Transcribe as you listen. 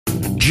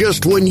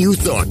just when you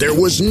thought there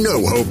was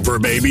no hope for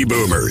baby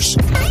boomers.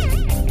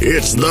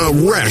 It's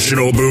the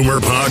Rational Boomer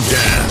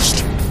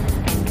Podcast.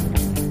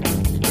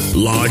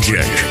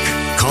 Logic,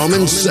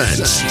 common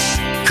sense,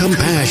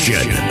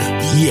 compassion.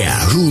 Yeah,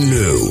 who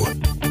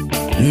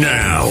knew?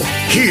 Now,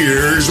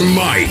 here's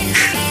Mike.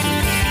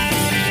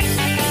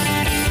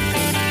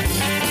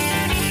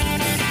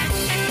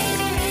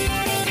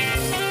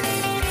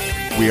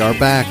 We are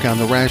back on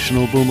the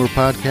Rational Boomer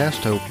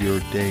Podcast. Hope your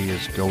day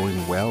is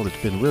going well.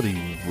 It's been really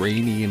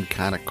rainy and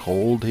kind of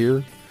cold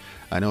here.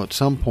 I know at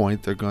some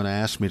point they're going to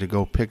ask me to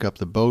go pick up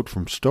the boat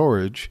from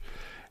storage,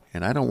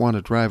 and I don't want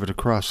to drive it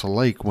across the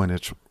lake when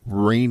it's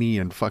rainy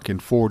and fucking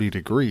 40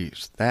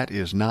 degrees. That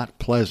is not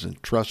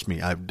pleasant. Trust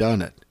me, I've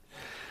done it.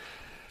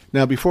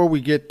 Now, before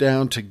we get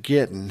down to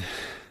getting,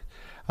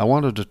 I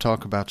wanted to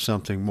talk about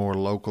something more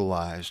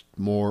localized,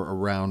 more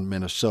around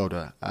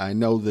Minnesota. I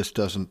know this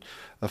doesn't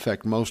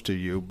affect most of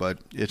you, but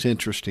it's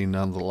interesting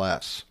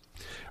nonetheless.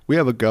 We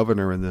have a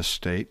governor in this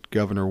state,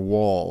 Governor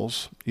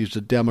Walz. He's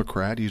a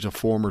Democrat. He's a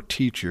former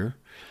teacher.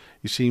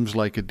 He seems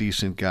like a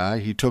decent guy.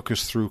 He took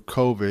us through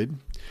COVID,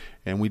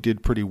 and we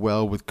did pretty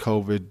well with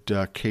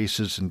COVID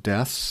cases and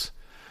deaths.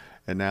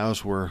 And now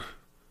as we're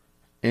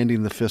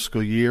ending the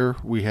fiscal year,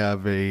 we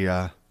have a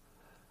 $1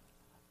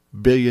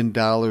 billion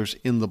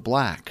in the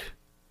black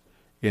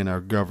in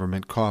our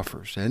government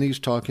coffers. And he's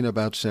talking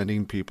about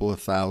sending people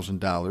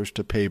 $1,000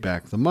 to pay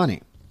back the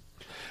money.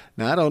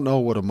 Now, I don't know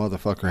what a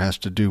motherfucker has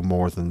to do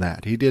more than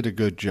that. He did a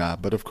good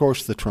job, but of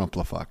course the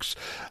Trumplafucks,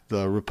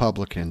 the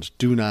Republicans,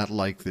 do not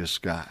like this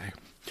guy.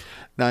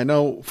 Now, I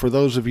know for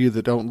those of you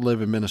that don't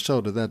live in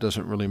Minnesota, that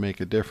doesn't really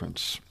make a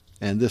difference.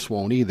 And this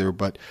won't either,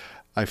 but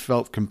I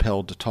felt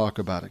compelled to talk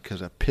about it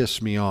because it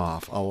pissed me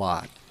off a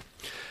lot.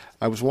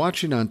 I was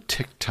watching on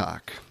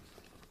TikTok,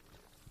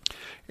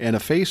 and a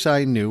face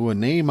I knew, a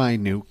name I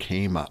knew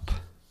came up.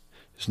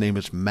 His name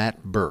is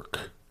Matt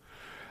Birk.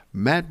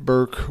 Matt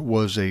Birk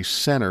was a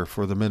center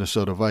for the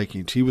Minnesota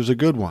Vikings. He was a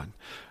good one.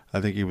 I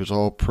think he was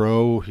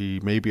all-pro. He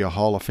may be a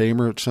Hall of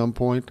Famer at some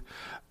point.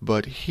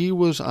 But he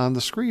was on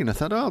the screen. I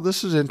thought, oh,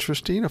 this is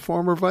interesting, a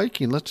former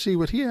Viking. Let's see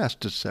what he has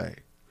to say.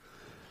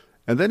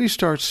 And then he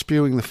starts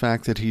spewing the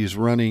fact that he's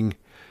running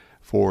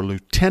for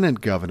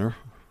lieutenant governor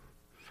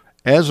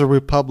as a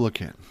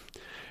Republican.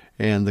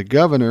 And the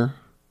governor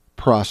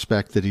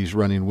prospect that he's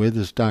running with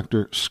is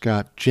Dr.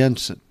 Scott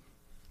Jensen.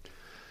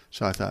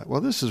 So I thought,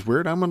 well, this is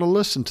weird. I'm going to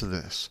listen to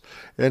this.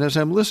 And as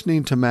I'm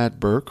listening to Matt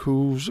Birk,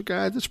 who's a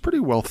guy that's pretty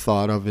well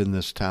thought of in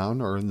this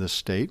town or in this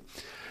state,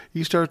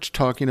 he starts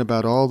talking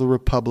about all the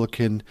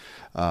Republican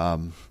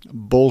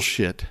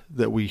bullshit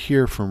that we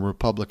hear from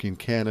Republican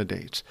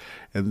candidates.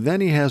 And then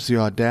he has the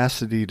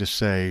audacity to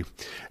say,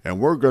 and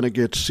we're going to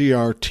get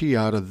CRT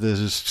out of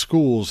the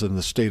schools in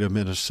the state of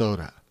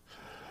Minnesota.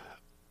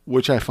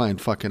 Which I find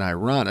fucking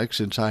ironic,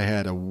 since I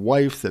had a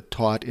wife that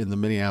taught in the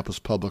Minneapolis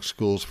public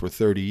schools for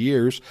 30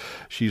 years.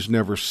 She's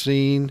never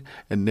seen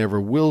and never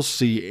will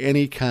see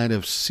any kind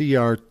of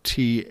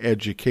CRT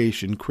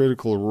education,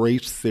 critical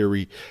race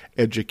theory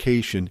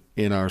education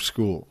in our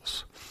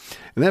schools.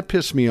 And that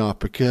pissed me off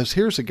because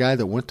here's a guy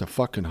that went to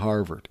fucking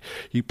Harvard.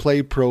 He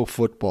played pro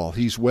football.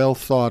 He's well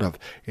thought of,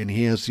 and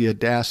he has the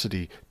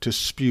audacity to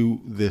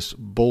spew this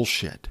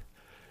bullshit.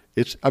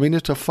 It's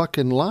a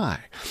fucking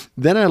lie.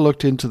 Then I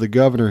looked into the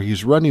governor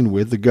he's running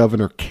with, the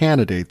governor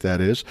candidate,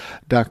 that is,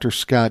 Dr.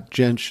 Scott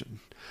Jensen.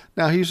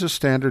 Now, he's a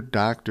standard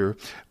doctor,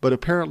 but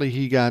apparently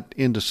he got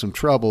into some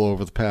trouble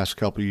over the past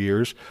couple of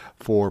years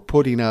for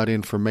putting out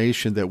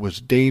information that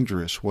was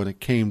dangerous when it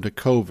came to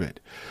COVID.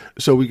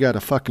 So we got a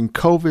fucking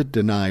COVID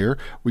denier.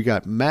 We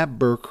got Matt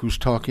Birk, who's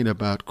talking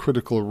about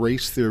critical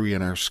race theory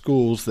in our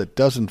schools that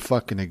doesn't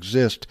fucking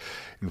exist.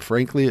 And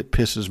frankly, it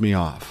pisses me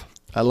off.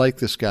 I liked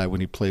this guy when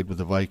he played with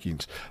the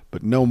Vikings,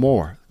 but no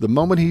more. The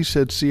moment he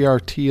said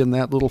CRT in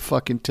that little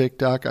fucking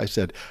TikTok, I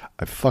said,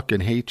 I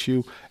fucking hate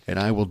you, and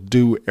I will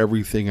do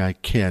everything I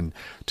can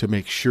to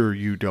make sure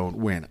you don't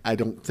win. I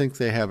don't think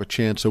they have a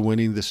chance of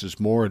winning. This is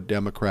more a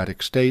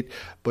Democratic state,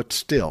 but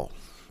still,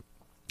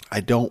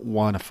 I don't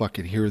want to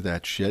fucking hear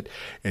that shit.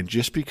 And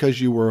just because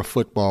you were a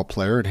football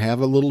player and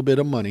have a little bit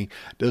of money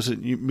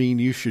doesn't mean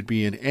you should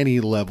be in any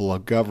level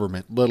of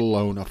government, let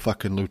alone a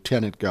fucking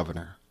lieutenant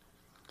governor.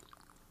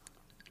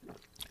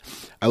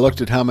 I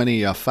looked at how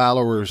many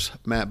followers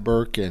Matt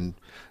Birk and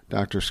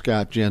Dr.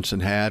 Scott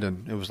Jensen had,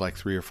 and it was like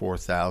 3,000 or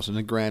 4,000.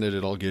 And granted,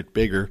 it'll get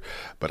bigger,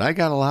 but I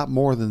got a lot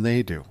more than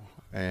they do.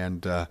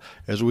 And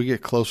as we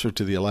get closer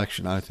to the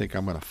election, I think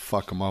I'm going to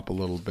fuck them up a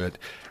little bit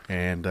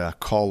and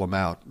call them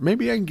out.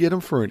 Maybe I can get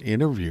them for an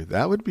interview.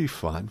 That would be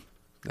fun.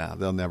 No,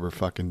 they'll never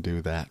fucking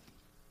do that.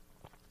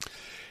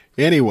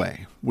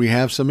 Anyway, we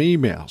have some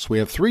emails. We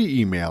have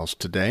 3 emails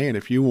today, and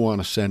if you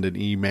want to send an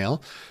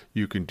email,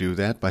 you can do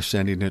that by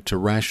sending it to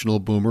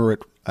rationalboomer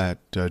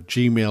at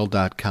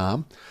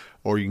gmail.com,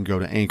 or you can go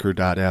to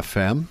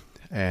anchor.fm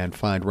and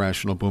find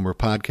Rational Boomer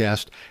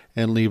Podcast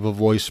and leave a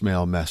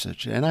voicemail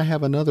message. And I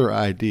have another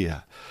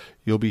idea.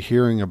 You'll be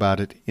hearing about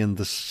it in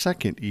the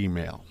second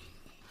email.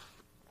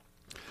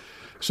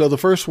 So the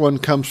first one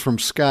comes from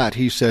Scott.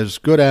 He says,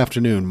 "Good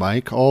afternoon,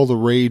 Mike. All the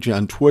rage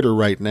on Twitter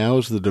right now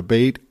is the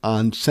debate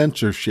on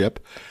censorship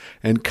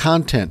and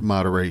content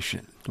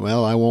moderation.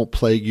 Well, I won't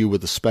plague you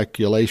with the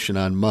speculation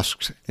on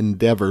Musk's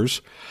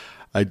endeavors.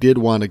 I did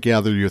want to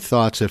gather your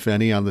thoughts, if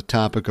any, on the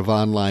topic of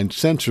online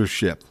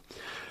censorship.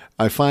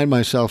 I find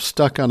myself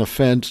stuck on a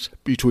fence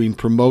between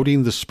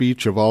promoting the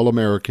speech of all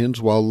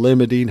Americans while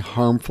limiting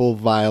harmful,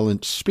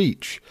 violent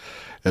speech,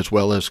 as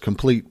well as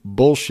complete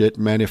bullshit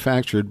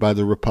manufactured by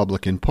the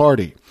Republican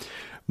Party.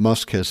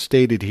 Musk has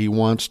stated he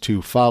wants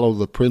to follow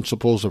the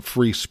principles of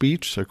free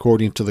speech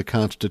according to the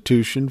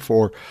Constitution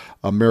for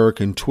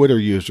American Twitter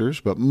users,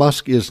 but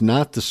Musk is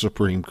not the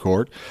Supreme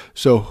Court,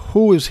 so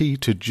who is he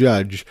to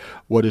judge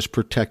what is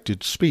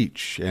protected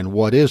speech and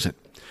what isn't?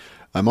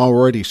 I'm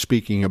already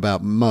speaking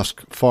about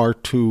Musk far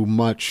too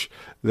much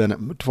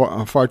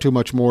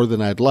more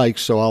than I'd like,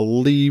 so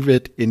I'll leave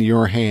it in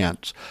your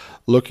hands.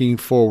 Looking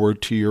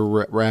forward to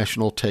your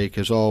rational take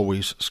as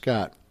always,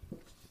 Scott."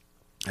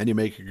 And you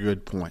make a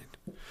good point.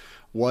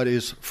 What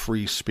is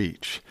free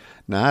speech?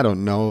 Now, I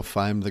don't know if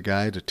I'm the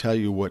guy to tell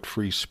you what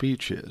free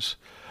speech is,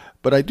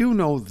 but I do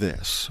know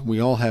this. We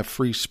all have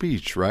free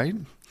speech, right?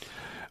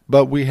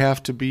 But we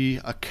have to be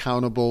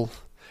accountable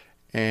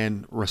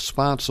and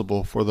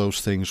responsible for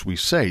those things we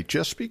say.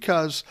 Just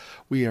because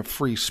we have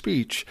free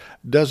speech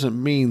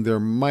doesn't mean there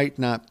might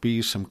not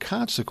be some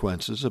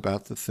consequences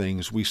about the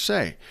things we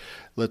say.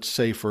 Let's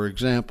say, for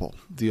example,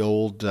 the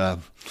old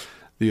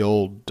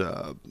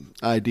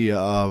idea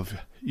of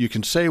you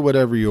can say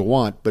whatever you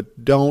want,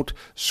 but don't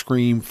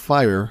scream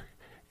fire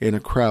in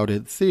a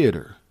crowded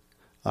theater.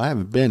 I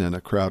haven't been in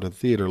a crowded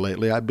theater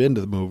lately. I've been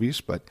to the movies,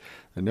 but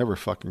they're never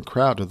fucking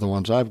crowded, the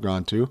ones I've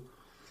gone to.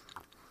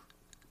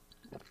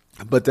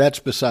 But that's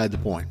beside the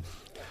point.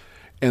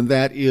 And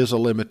that is a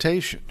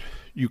limitation.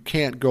 You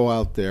can't go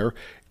out there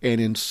and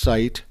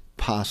incite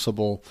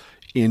possible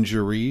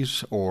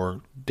injuries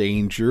or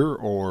danger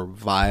or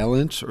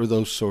violence or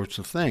those sorts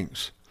of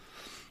things.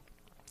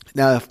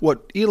 Now, if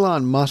what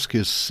Elon Musk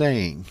is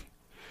saying,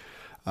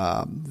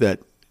 that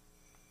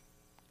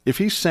if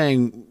he's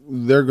saying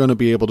they're going to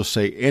be able to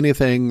say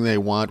anything they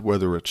want,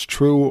 whether it's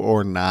true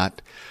or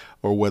not,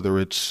 or whether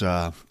it's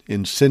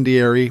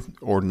incendiary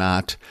or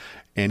not,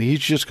 and he's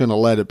just going to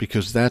let it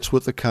because that's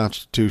what the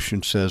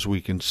Constitution says we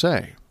can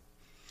say.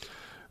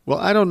 Well,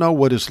 I don't know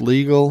what his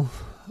legal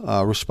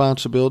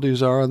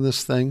responsibilities are on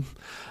this thing.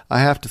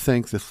 I have to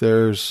think that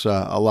there's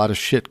a lot of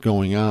shit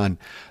going on,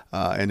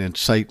 an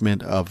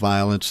incitement of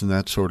violence and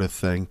that sort of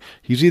thing.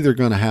 He's either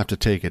going to have to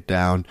take it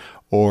down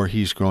or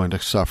he's going to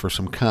suffer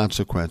some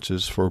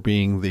consequences for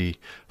being the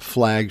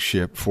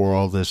flagship for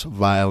all this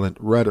violent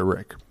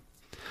rhetoric.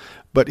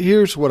 But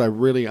here's what I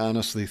really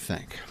honestly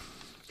think.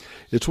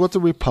 It's what the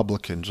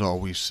Republicans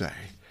always say.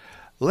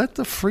 Let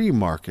the free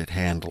market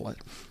handle it.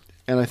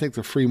 And I think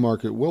the free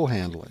market will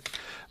handle it.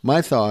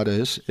 My thought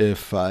is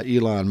if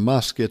Elon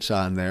Musk gets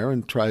on there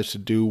and tries to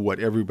do what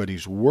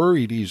everybody's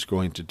worried he's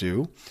going to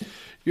do,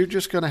 you're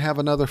just going to have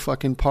another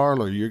fucking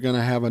Parler. You're going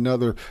to have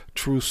another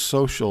Truth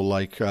Social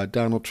like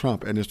Donald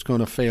Trump, and it's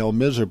going to fail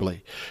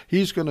miserably.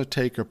 He's going to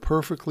take a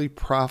perfectly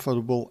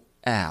profitable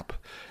app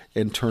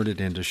and turn it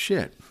into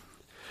shit.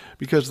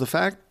 Because the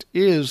fact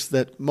is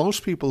that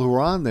most people who are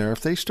on there,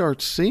 if they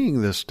start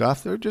seeing this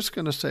stuff, they're just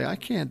going to say, I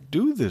can't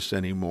do this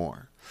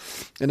anymore.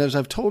 And as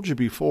I've told you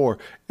before,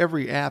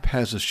 every app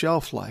has a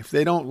shelf life.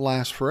 They don't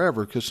last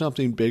forever because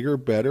something bigger,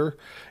 better,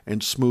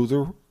 and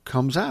smoother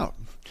comes out.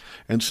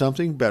 And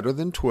something better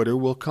than Twitter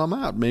will come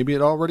out. Maybe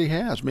it already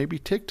has. Maybe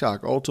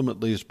TikTok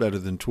ultimately is better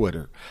than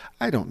Twitter.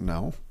 I don't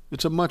know.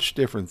 It's a much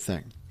different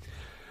thing.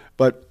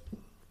 But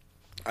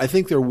I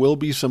think there will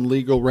be some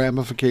legal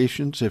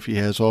ramifications if he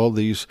has all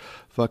these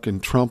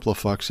fucking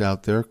Trump-la-fucks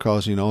out there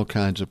causing all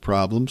kinds of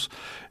problems.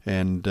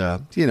 And,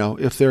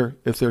 if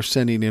they're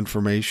sending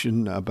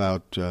information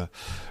about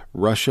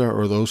Russia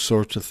or those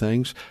sorts of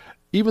things,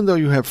 even though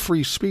you have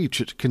free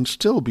speech, it can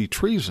still be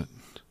treason.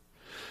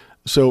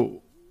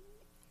 So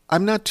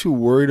I'm not too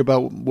worried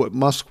about what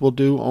Musk will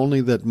do,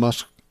 only that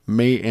Musk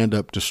may end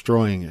up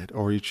destroying it,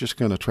 or he's just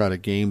going to try to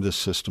game the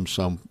system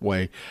some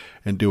way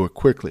and do it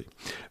quickly.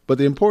 But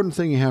the important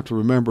thing you have to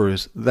remember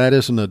is that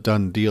isn't a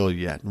done deal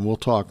yet, and we'll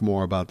talk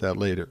more about that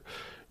later.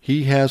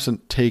 He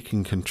hasn't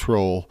taken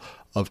control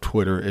of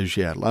Twitter as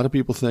yet. A lot of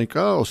people think,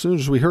 as soon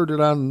as we heard it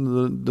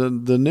on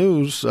the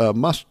news,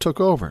 Musk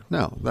took over.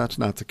 No, that's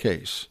not the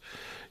case.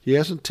 He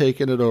hasn't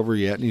taken it over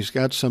yet, and he's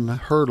got some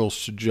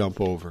hurdles to jump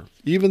over.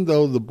 Even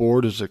though the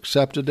board has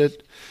accepted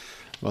it,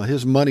 well,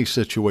 his money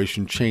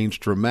situation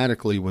changed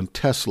dramatically when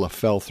Tesla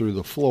fell through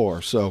the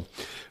floor. So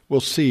we'll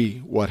see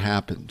what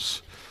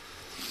happens.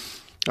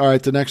 All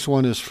right, the next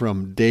one is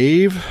from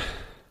Dave.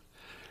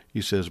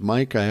 He says,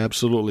 Mike, I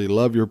absolutely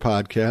love your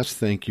podcast.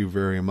 Thank you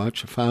very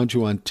much. I found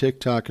you on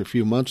TikTok a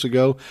few months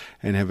ago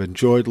and have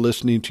enjoyed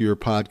listening to your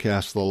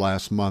podcast the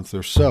last month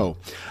or so.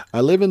 I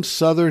live in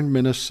southern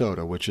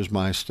Minnesota, which is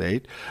my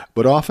state,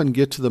 but often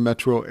get to the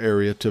metro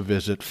area to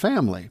visit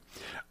family.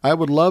 I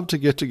would love to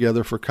get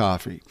together for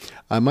coffee.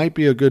 I might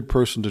be a good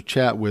person to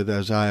chat with,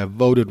 as I have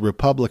voted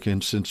Republican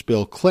since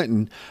Bill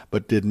Clinton,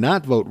 but did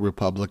not vote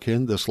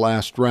Republican this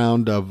last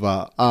round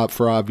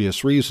for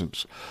obvious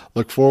reasons.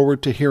 Look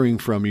forward to hearing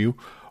from you,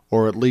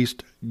 or at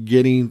least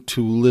getting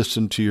to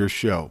listen to your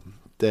show.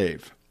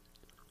 Dave.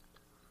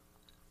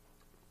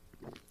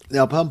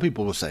 Now, some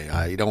people will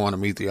say, you don't want to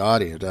meet the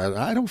audience.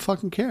 I don't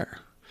fucking care.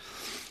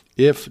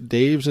 If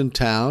Dave's in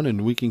town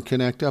and we can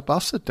connect up, I'll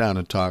sit down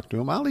and talk to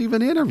him. I'll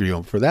even interview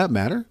him, for that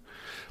matter.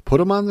 Put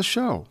him on the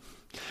show.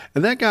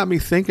 And that got me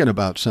thinking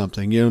about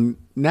something.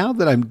 Now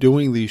that I'm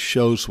doing these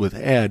shows with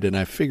Ed and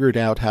I figured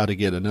out how to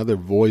get another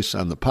voice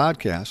on the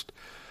podcast,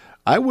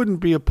 I wouldn't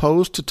be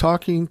opposed to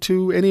talking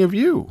to any of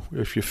you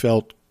if you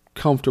felt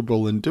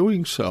comfortable in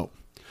doing so.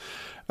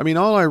 I mean,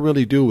 all I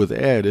really do with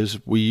Ed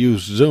is we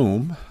use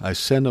Zoom. I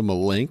send him a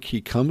link. He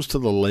comes to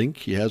the link.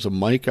 He has a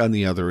mic on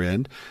the other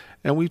end.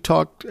 And we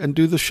talk and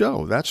do the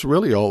show. That's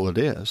really all it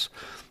is.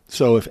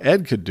 So if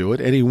Ed could do it,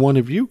 any one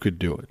of you could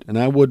do it. And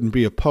I wouldn't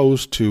be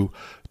opposed to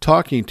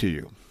talking to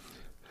you.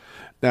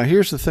 Now,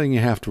 here's the thing you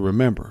have to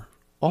remember.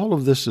 All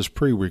of this is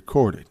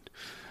pre-recorded.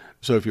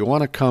 So if you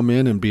want to come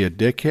in and be a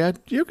dickhead,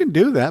 you can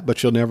do that,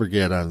 but you'll never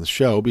get on the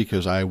show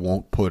because I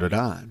won't put it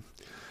on.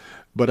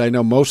 But I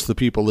know most of the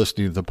people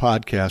listening to the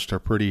podcast are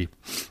pretty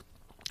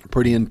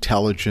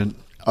intelligent,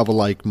 of a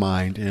like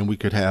mind, and we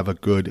could have a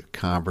good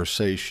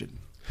conversation.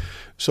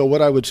 So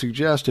what I would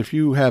suggest, if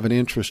you have an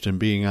interest in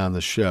being on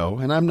the show,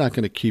 and I'm not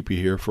going to keep you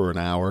here for an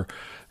hour,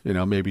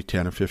 maybe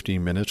 10 or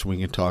 15 minutes, we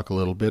can talk a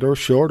little bit, or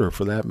shorter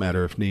for that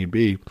matter if need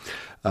be,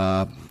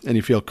 and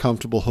you feel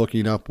comfortable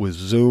hooking up with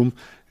Zoom,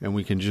 and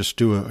we can just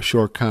do a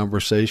short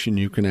conversation,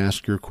 you can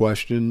ask your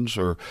questions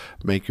or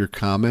make your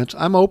comments,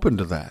 I'm open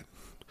to that.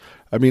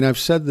 I mean, I've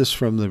said this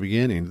from the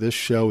beginning, this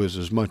show is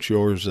as much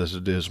yours as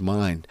it is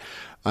mine.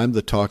 I'm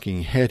the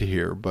talking head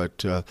here,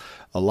 but a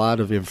lot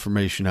of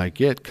information I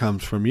get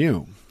comes from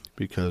you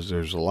because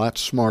there's a lot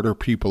smarter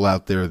people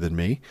out there than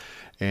me,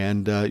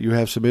 and you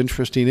have some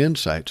interesting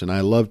insights, and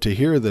I love to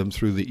hear them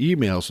through the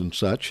emails and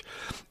such.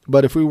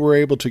 But if we were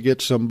able to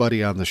get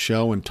somebody on the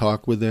show and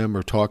talk with them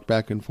or talk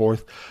back and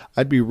forth,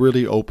 I'd be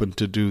really open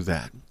to do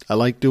that. I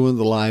like doing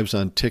the lives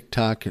on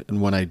TikTok,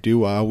 and when I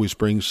do, I always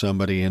bring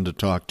somebody in to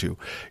talk to.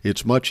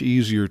 It's much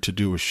easier to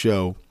do a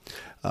show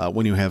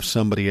when you have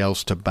somebody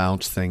else to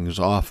bounce things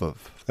off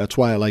of. That's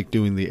why I like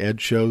doing the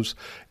Ed shows.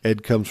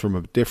 Ed comes from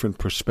a different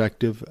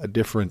perspective, a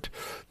different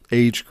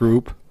age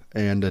group,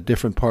 and a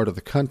different part of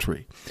the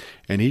country.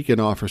 And he can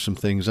offer some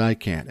things I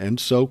can't, and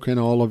so can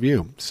all of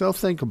you. So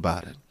think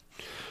about it.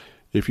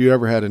 If you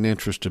ever had an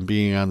interest in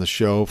being on the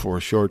show for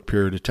a short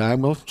period of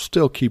time, we'll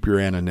still keep your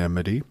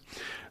anonymity,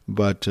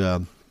 but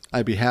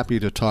I'd be happy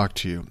to talk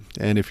to you.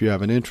 And if you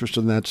have an interest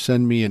in that,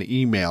 send me an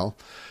email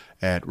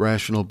at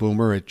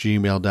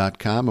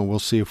rationalboomer@gmail.com, and we'll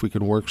see if we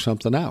can work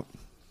something out.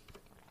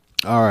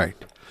 All right.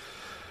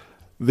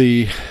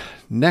 The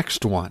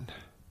next one,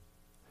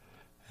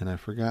 and I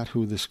forgot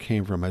who this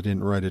came from. I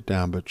didn't write it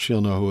down, but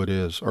she'll know who it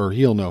is, or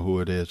he'll know who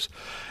it is.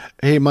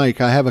 Hey, Mike,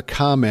 I have a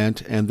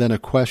comment and then a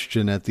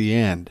question at the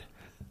end.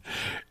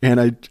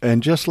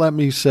 And just let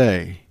me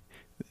say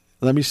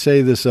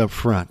this up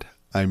front.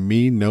 I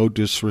mean no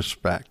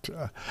disrespect.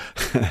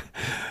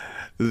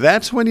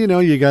 That's when you know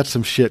you got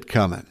some shit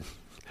coming.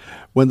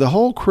 When the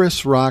whole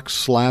Chris Rock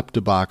slap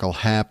debacle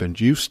happened,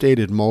 you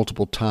stated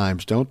multiple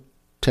times, don't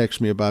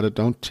text me about it,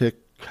 don't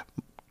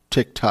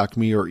TikTok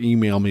me or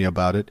email me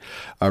about it.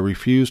 I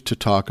refuse to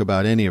talk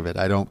about any of it.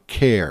 I don't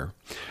care.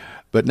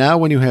 But now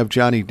when you have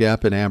Johnny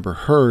Depp and Amber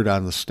Heard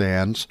on the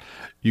stands,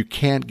 you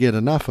can't get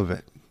enough of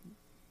it.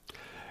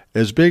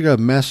 As big a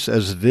mess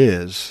as it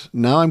is,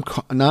 now I'm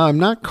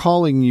not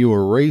calling you a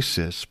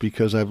racist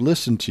because I've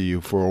listened to you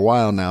for a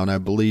while now and I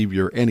believe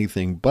you're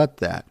anything but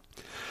that.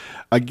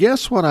 I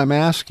guess what I'm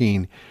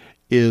asking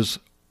is,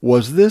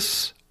 was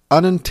this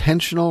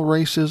unintentional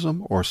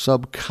racism or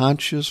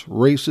subconscious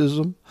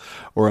racism?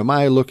 Or am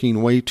I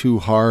looking way too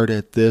hard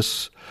at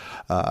this?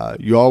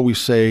 You always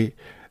say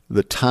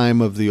the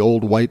time of the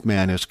old white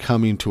man is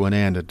coming to an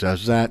end.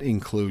 Does that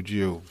include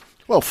you?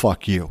 Well,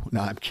 fuck you. No,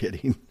 I'm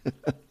kidding.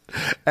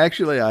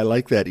 Actually, I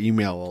like that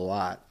email a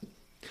lot.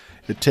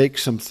 It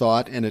takes some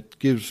thought and it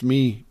gives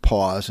me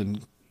pause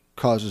and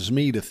causes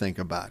me to think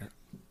about it.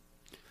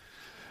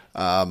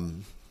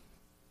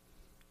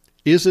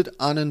 Is it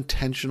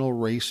unintentional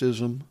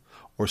racism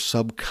or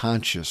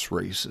subconscious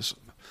racism?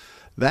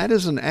 That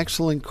is an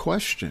excellent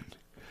question.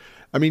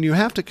 I mean, you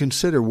have to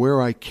consider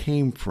where I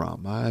came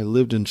from. I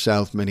lived in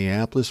South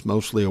Minneapolis,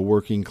 mostly a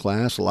working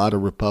class, a lot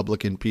of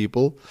Republican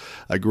people.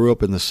 I grew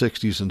up in the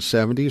 60s and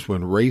 70s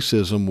when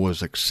racism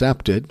was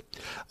accepted.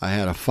 I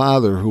had a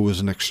father who was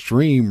an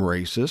extreme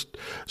racist.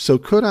 So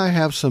could I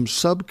have some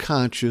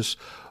subconscious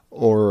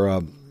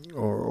or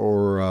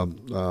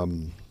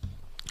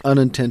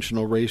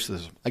unintentional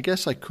racism? I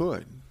guess I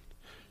could.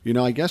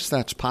 I guess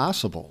that's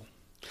possible.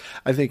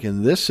 I think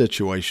in this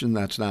situation,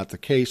 that's not the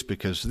case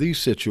because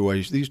these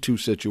two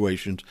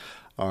situations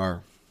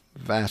are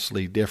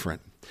vastly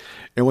different.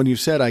 And when you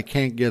said I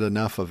can't get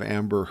enough of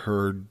Amber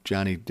Heard,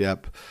 Johnny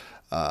Depp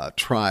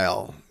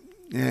trial,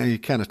 you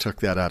kind of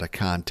took that out of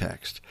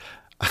context.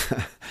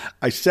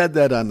 I said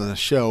that on the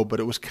show,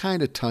 but it was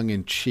kind of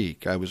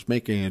tongue-in-cheek. I was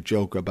making a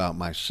joke about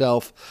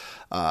myself.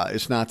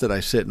 It's not that I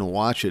sit and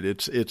watch it.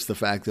 It's the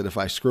fact that if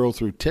I scroll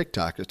through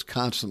TikTok, it's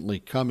constantly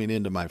coming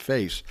into my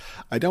face.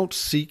 I don't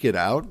seek it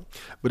out,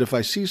 but if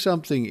I see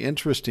something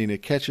interesting,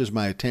 it catches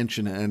my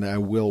attention and I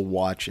will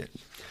watch it.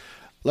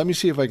 Let me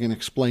see if I can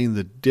explain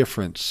the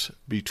difference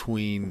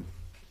between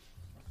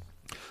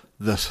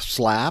The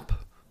Slap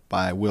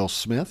by Will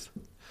Smith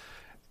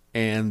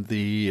and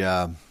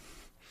the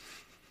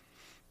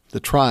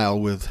trial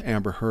with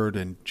Amber Heard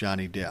and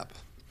Johnny Depp.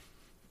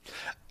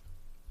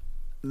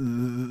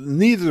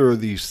 Neither of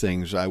these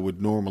things I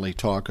would normally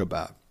talk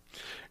about.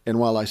 And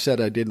while I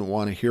said I didn't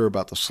want to hear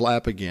about the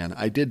slap again,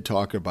 I did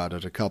talk about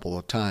it a couple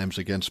of times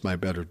against my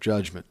better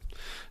judgment.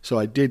 So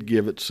I did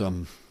give it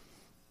some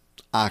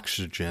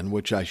oxygen,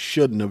 which I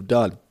shouldn't have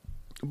done.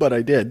 But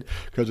I did,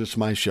 because it's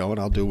my show and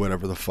I'll do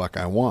whatever the fuck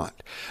I want.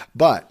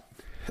 But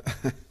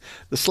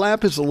the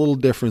slap is a little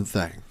different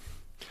thing.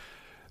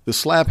 The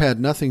slap had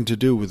nothing to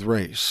do with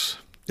race.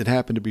 It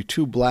happened to be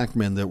two black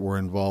men that were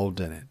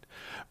involved in it.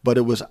 But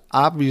it was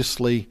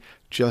obviously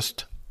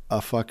just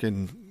a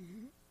fucking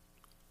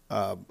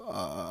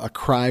a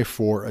cry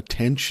for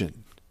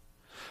attention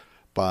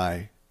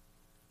by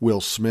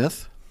Will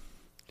Smith.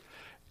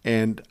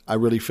 And I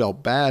really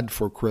felt bad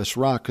for Chris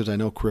Rock, because I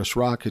know Chris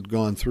Rock had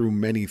gone through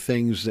many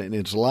things in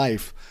his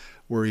life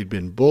where he'd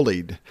been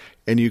bullied.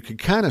 And you could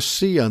kind of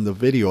see on the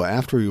video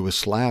after he was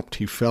slapped,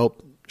 he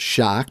felt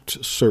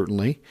shocked,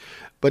 certainly,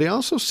 but he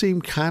also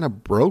seemed kind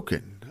of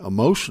broken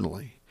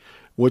emotionally,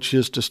 which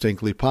is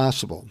distinctly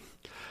possible.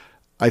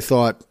 I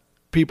thought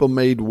people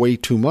made way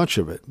too much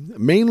of it,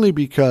 mainly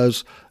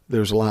because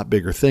there's a lot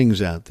bigger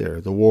things out there.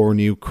 The war in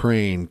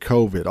Ukraine,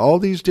 COVID, all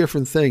these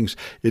different things.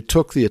 It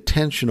took the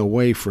attention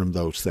away from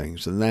those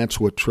things, and that's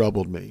what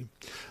troubled me.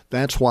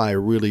 That's why I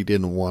really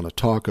didn't want to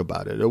talk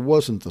about it. It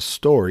wasn't the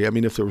story. I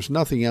mean, if there was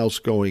nothing else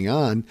going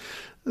on,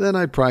 then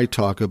I'd probably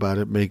talk about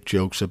it, make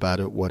jokes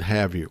about it, what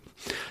have you.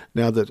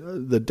 Now,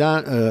 the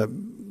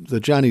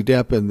Johnny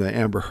Depp and the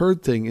Amber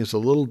Heard thing is a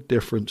little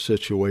different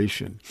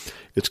situation.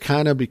 It's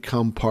kind of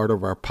become part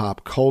of our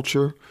pop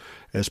culture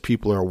as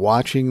people are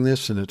watching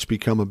this, and it's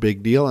become a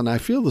big deal. And I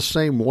feel the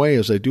same way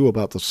as I do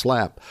about the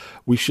slap.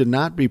 We should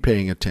not be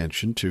paying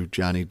attention to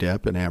Johnny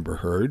Depp and Amber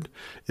Heard.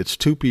 It's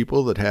two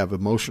people that have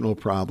emotional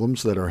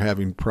problems, that are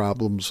having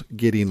problems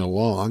getting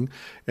along,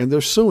 and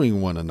they're suing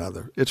one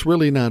another. It's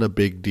really not a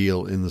big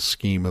deal in the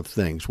scheme of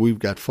things. We've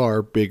got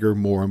far bigger,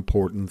 more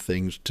important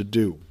things to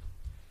do.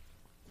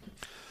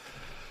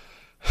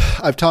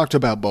 I've talked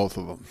about both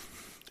of them.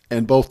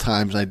 And both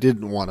times I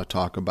didn't want to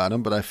talk about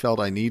them, but I felt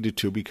I needed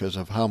to because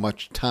of how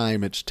much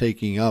time it's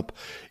taking up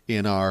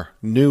in our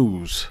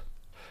news,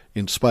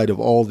 in spite of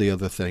all the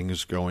other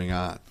things going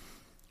on.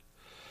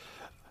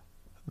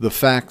 The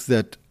fact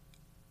that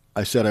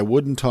I said I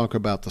wouldn't talk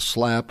about the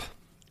slap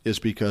is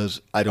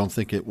because I don't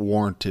think it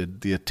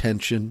warranted the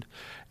attention,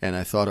 and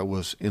I thought it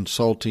was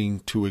insulting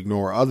to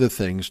ignore other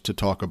things to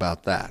talk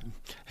about that.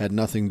 Had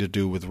nothing to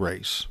do with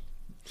race.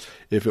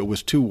 If it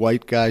was two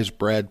white guys,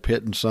 Brad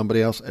Pitt and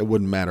somebody else, it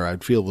wouldn't matter.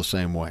 I'd feel the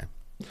same way.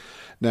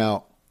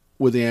 Now,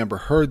 with the Amber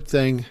Heard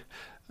thing,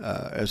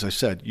 as I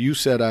said, you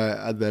said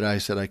that I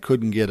said I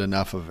couldn't get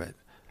enough of it.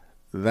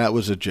 That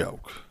was a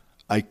joke.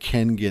 I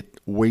can get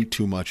way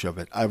too much of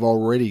it. I've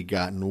already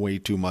gotten way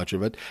too much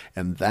of it,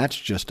 and that's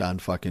just on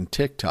fucking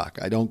TikTok.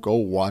 I don't go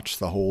watch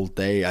the whole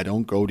day. I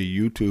don't go to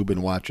YouTube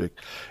and watch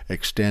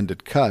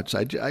extended cuts.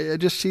 I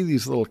just see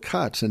these little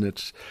cuts, and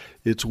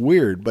it's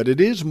weird, but it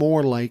is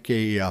more like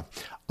a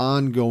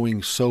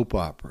ongoing soap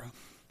opera.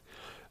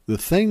 The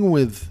thing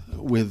with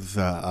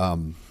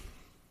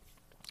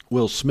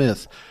Will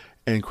Smith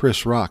and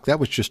Chris Rock, that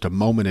was just a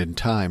moment in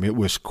time. It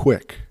was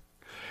quick.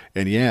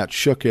 And yeah, it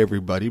shook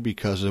everybody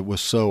because it was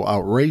so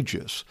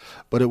outrageous,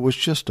 but it was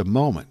just a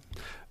moment.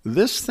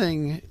 This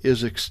thing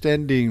is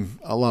extending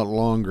a lot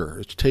longer.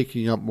 It's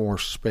taking up more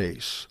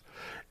space.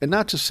 And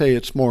not to say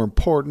it's more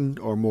important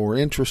or more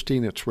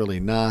interesting, it's really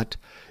not.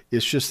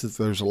 It's just that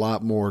there's a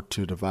lot more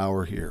to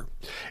devour here.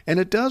 And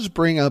it does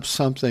bring up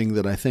something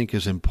that I think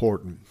is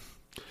important.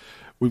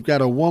 We've got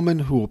a woman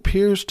who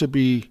appears to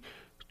be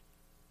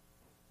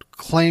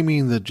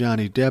claiming that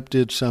Johnny Depp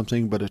did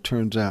something, but it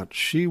turns out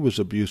she was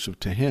abusive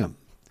to him.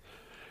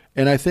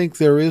 And I think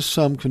there is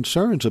some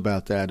concerns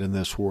about that in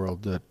this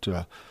world,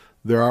 that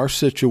there are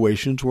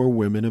situations where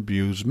women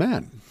abuse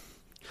men.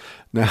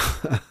 Now,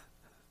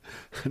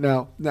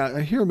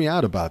 hear me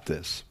out about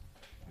this.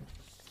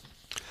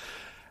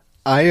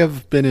 I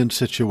have been in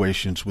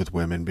situations with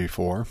women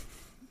before,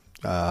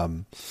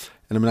 and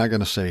I'm not going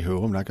to say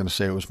who. I'm not going to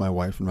say it was my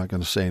wife. I'm not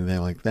going to say anything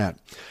like that.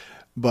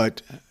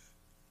 But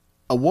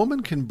a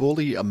woman can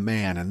bully a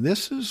man, and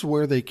this is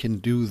where they can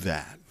do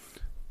that.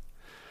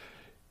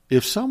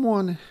 If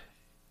someone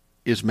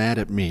is mad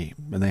at me,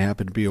 and they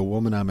happen to be a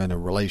woman I'm in a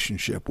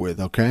relationship with,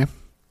 okay,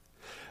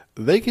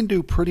 they can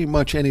do pretty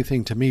much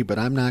anything to me, but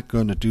I'm not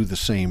going to do the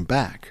same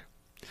back.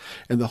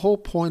 And the whole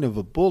point of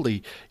a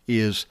bully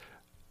is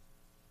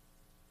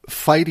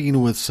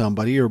fighting with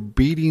somebody or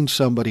beating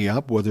somebody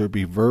up, whether it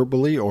be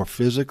verbally or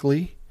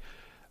physically,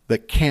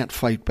 that can't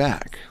fight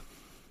back.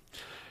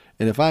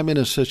 And if I'm in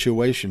a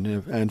situation,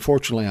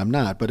 unfortunately I'm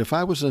not, but if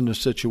I was in a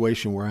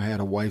situation where I had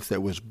a wife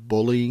that was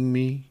bullying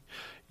me,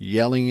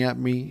 yelling at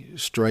me,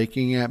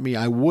 striking at me,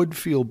 I would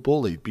feel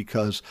bullied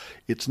because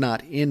it's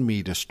not in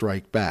me to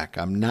strike back.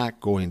 I'm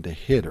not going to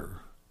hit her.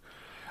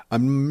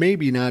 I'm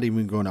maybe not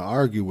even going to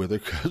argue with her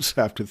because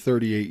after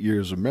 38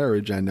 years of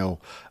marriage, I know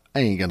I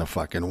ain't going to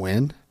fucking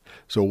win.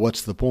 So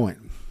what's the point?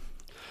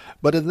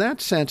 But in that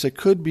sense, it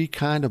could be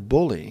kind of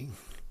bullying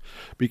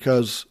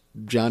because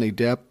Johnny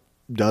Depp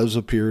does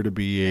appear to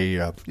be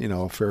a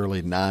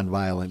fairly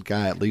nonviolent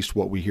guy, at least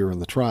what we hear in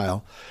the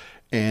trial.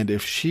 And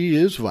if she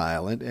is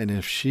violent and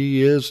if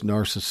she is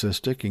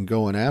narcissistic and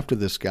going after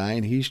this guy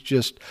and he's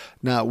just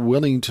not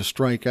willing to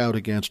strike out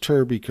against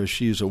her because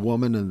she's a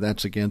woman and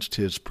that's against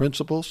his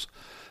principles,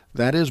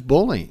 that is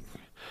bullying.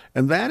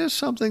 And that is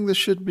something that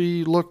should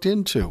be looked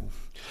into.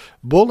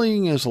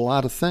 Bullying is a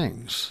lot of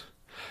things.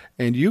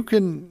 And you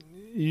can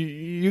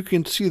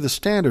see the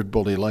standard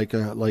bully like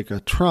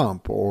a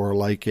Trump or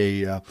like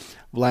a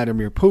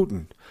Vladimir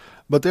Putin.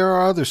 But there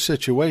are other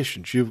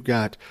situations. You've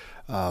got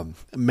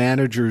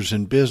managers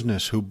in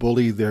business who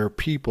bully their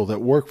people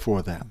that work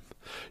for them.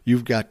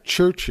 You've got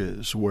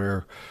churches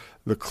where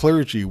the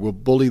clergy will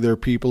bully their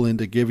people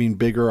into giving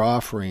bigger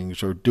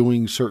offerings or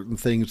doing certain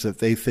things that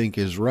they think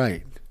is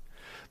right.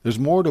 There's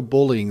more to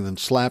bullying than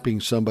slapping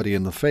somebody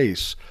in the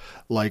face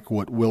like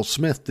what Will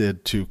Smith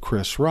did to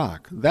Chris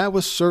Rock. That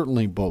was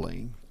certainly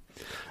bullying.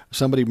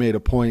 Somebody made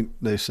a point.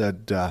 They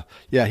said,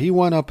 he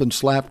went up and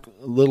slapped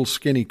little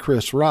skinny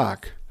Chris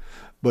Rock,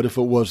 but if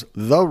it was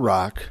The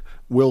Rock,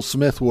 Will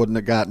Smith wouldn't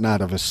have gotten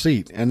out of his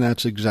seat. And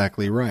that's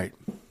exactly right.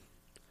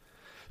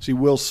 See,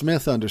 Will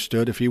Smith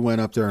understood if he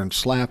went up there and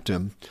slapped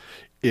him,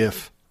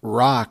 if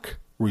Rock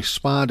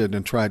responded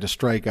and tried to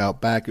strike out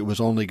back, it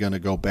was only going to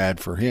go bad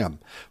for him.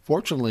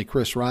 Fortunately,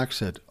 Chris Rock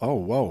said, oh,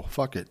 whoa,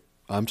 fuck it.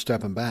 I'm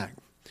stepping back.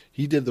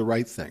 He did the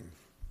right thing.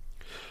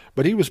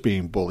 But he was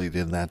being bullied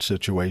in that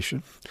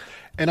situation.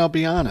 And I'll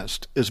be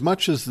honest, as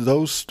much as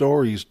those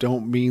stories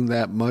don't mean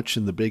that much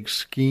in the big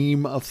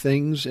scheme of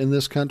things in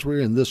this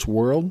country, in this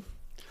world,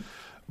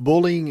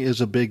 bullying is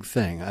a big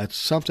thing. It's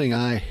something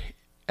I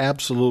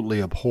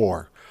absolutely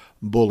abhor,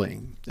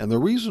 bullying. And the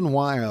reason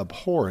why I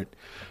abhor it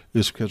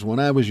is because when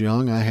I was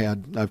young,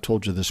 I've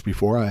told you this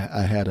before,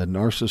 I had a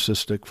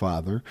narcissistic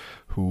father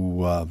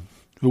who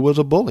was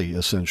a bully,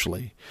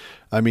 essentially.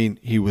 I mean,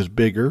 he was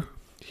bigger,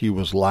 he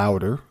was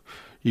louder,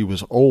 he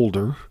was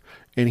older,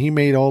 and he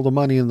made all the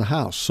money in the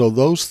house. So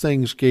those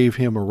things gave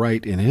him a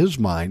right in his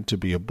mind to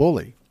be a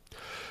bully.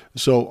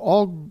 So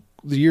all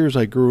the years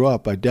I grew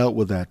up, I dealt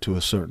with that to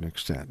a certain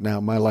extent. Now,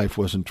 my life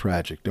wasn't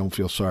tragic. Don't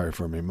feel sorry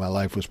for me. My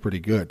life was pretty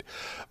good.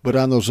 But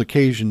on those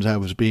occasions I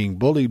was being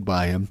bullied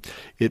by him,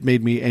 it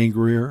made me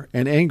angrier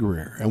and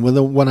angrier. And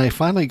when I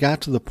finally got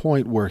to the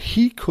point where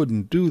he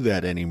couldn't do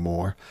that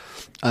anymore,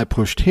 I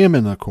pushed him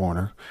in the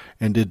corner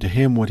and did to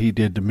him what he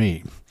did to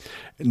me,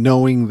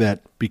 knowing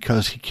that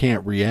because he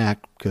can't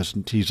react, because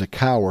he's a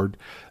coward,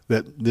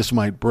 that this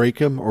might break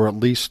him or at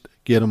least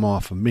get him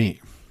off of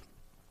me.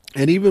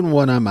 And even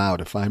when I'm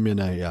out, if I'm in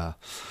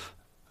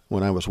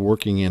when I was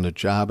working in a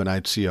job and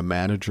I'd see a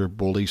manager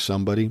bully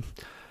somebody,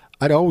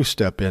 I'd always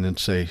step in and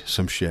say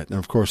some shit. And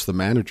of course the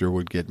manager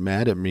would get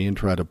mad at me and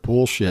try to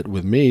bullshit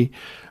with me,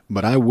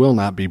 but I will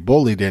not be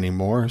bullied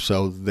anymore.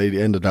 So they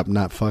ended up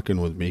not fucking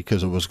with me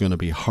because it was going to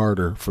be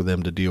harder for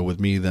them to deal with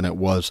me than it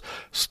was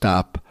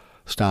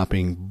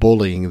stopping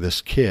bullying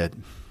this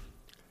kid.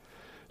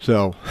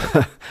 So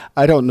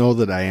I don't know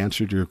that I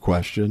answered your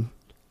question.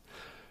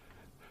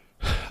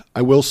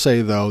 I will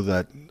say, though,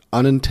 that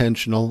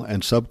unintentional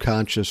and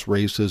subconscious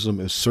racism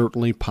is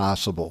certainly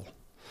possible.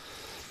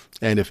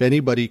 And if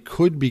anybody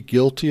could be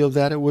guilty of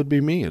that, it would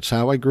be me. It's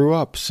how I grew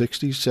up.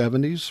 60s,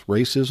 70s,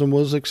 racism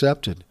was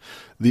accepted.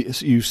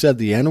 You said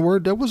the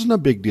N-word? That wasn't a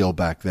big deal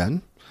back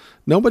then.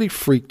 Nobody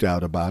freaked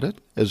out about it.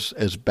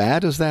 As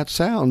bad as that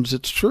sounds,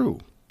 it's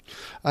true.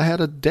 I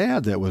had a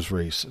dad that was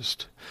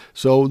racist.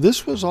 So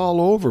this was all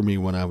over me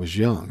when I was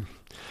young.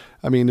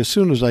 I mean, as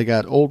soon as I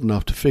got old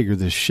enough to figure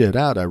this shit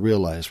out, I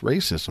realized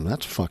racism,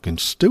 that's fucking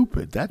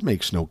stupid. That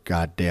makes no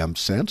goddamn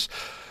sense.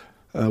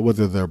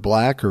 Whether they're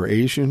black or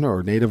Asian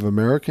or Native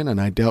American, and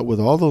I dealt with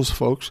all those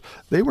folks,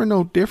 they were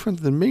no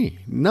different than me.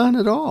 None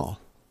at all.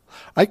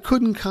 I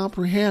couldn't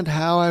comprehend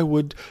how I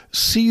would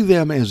see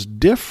them as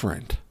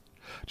different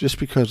just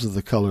because of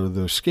the color of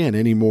their skin,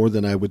 any more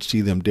than I would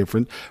see them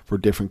different for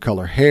different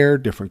color hair,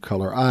 different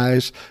color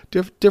eyes,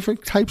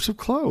 different types of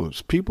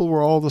clothes. People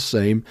were all the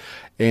same,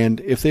 and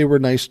if they were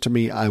nice to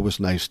me, I was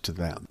nice to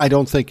them. I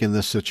don't think in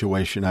this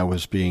situation I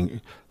was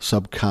being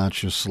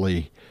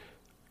subconsciously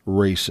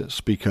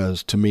racist,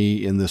 because to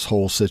me, in this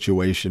whole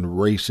situation,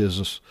 race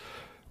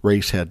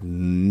had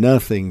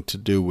nothing to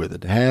do with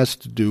it. It has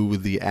to do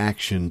with the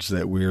actions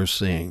that we are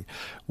seeing.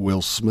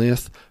 Will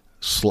Smith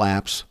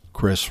slaps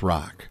Chris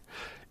Rock.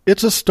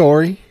 It's a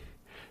story,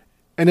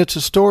 and it's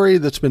a story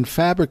that's been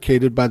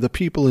fabricated by the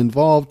people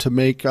involved to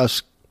make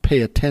us pay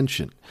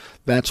attention.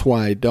 That's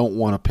why I don't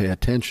want to pay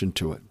attention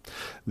to it.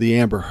 The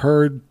Amber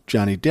Heard,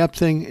 Johnny Depp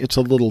thing, it's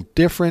a little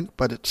different,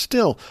 but it's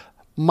still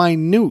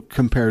minute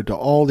compared to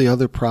all the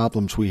other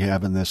problems we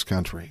have in this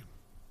country.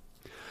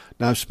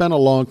 Now, I've spent a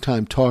long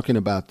time talking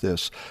about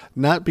this,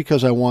 not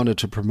because I wanted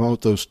to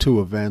promote those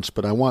two events,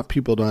 but I want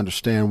people to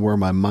understand where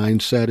my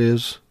mindset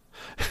is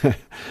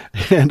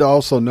and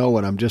also know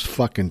when I'm just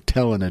fucking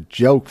telling a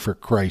joke, for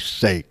Christ's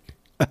sake.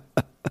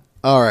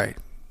 All right,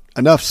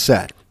 enough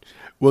said.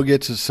 We'll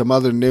get to some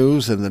other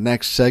news in the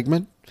next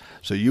segment,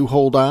 so you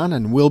hold on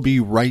and we'll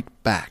be right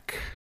back.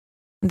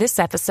 This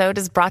episode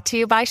is brought to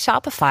you by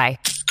Shopify.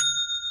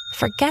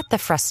 Forget the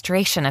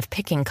frustration of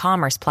picking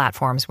commerce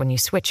platforms when you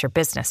switch your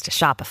business to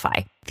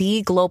Shopify,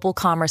 the global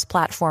commerce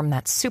platform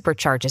that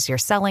supercharges your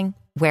selling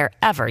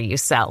wherever you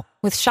sell.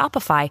 With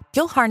Shopify,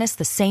 you'll harness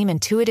the same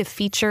intuitive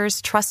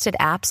features, trusted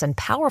apps, and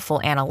powerful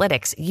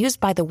analytics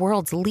used by the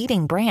world's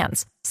leading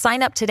brands.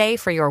 Sign up today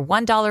for your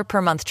 $1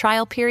 per month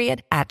trial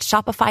period at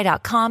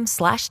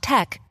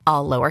shopify.com/tech,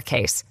 all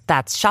lowercase.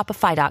 That's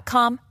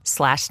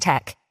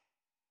shopify.com/tech.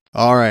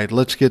 All right,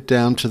 let's get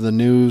down to the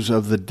news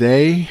of the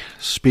day.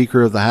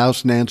 Speaker of the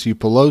House Nancy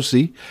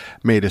Pelosi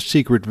made a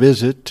secret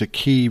visit to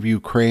Kyiv,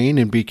 Ukraine,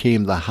 and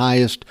became the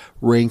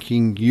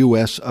highest-ranking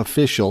U.S.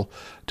 official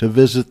to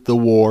visit the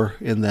war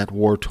in that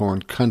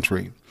war-torn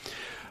country.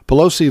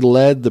 Pelosi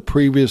led the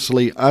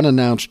previously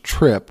unannounced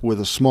trip with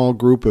a small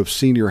group of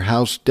senior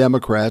House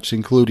Democrats,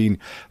 including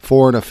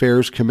Foreign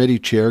Affairs Committee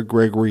Chair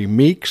Gregory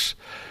Meeks,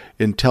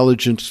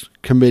 Intelligence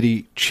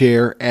Committee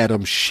Chair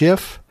Adam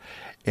Schiff,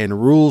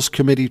 and Rules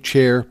Committee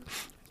Chair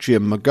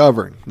Jim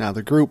McGovern. Now,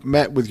 the group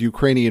met with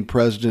Ukrainian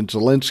President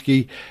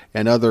Zelensky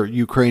and other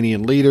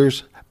Ukrainian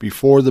leaders.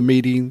 Before the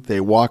meeting, they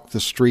walked the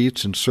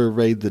streets and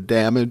surveyed the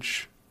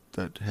damage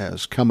that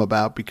has come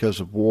about because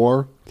of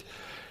war.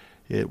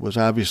 It was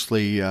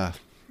obviously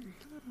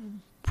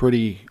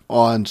pretty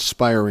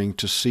awe-inspiring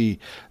to see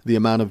the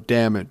amount of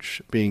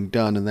damage being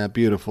done in that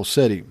beautiful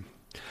city.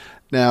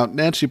 Now,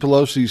 Nancy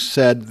Pelosi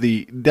said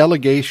the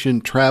delegation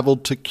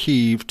traveled to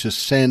Kyiv to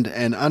send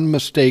an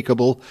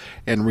unmistakable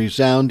and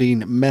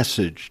resounding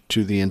message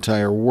to the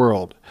entire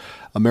world.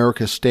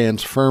 America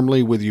stands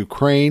firmly with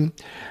Ukraine.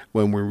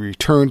 When we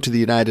return to the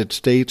United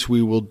States,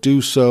 we will do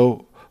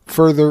so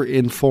further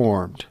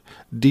informed,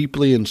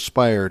 deeply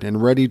inspired,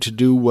 and ready to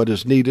do what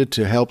is needed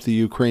to help the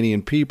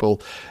Ukrainian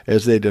people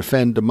as they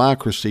defend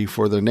democracy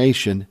for their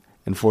nation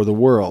and for the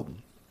world.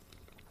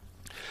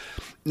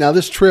 Now,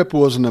 this trip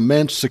was an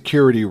immense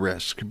security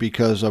risk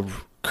because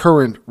of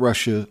current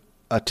Russia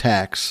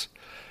attacks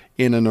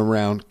in and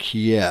around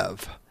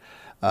Kiev.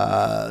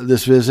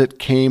 This visit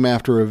came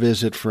after a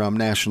visit from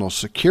National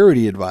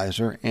Security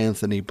Advisor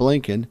Anthony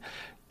Blinken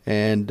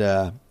and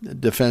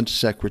Defense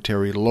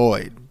Secretary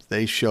Lloyd.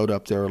 They showed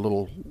up there a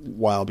little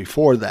while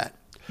before that.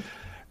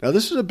 Now,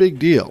 this is a big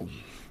deal.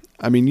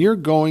 I mean, you're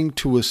going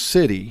to a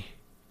city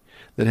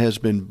that has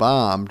been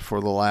bombed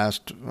for the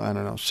last,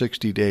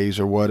 60 days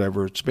or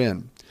whatever it's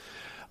been.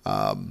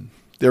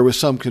 There was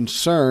some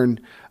concern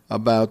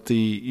about the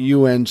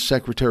UN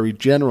Secretary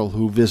General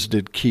who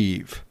visited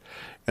Kyiv,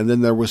 and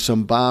then there was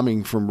some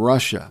bombing from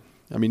Russia.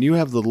 I mean, you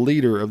have the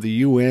leader of the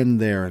UN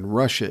there, and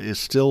Russia is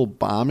still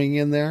bombing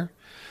in there.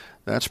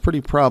 That's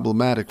pretty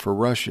problematic for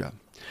Russia.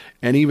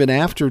 And even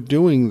after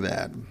doing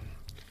that,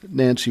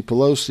 Nancy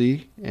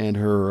Pelosi and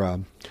her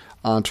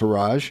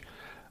entourage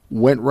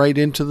went right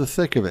into the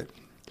thick of it.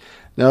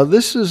 Now,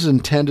 this is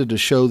intended to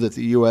show that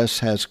the U.S.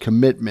 has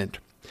commitment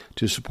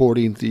to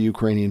supporting the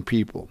Ukrainian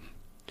people.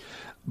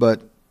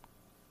 But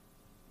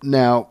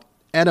now,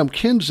 Adam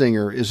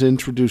Kinzinger is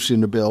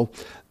introducing a bill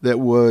that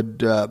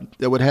would have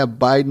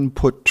Biden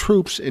put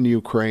troops in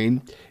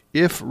Ukraine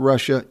if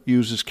Russia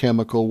uses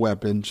chemical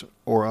weapons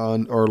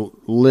or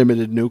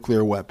limited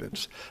nuclear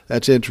weapons.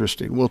 That's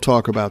interesting. We'll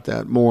talk about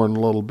that more in a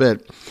little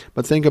bit.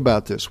 But think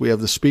about this. We have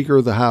the Speaker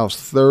of the House,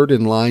 third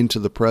in line to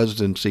the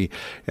presidency,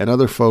 and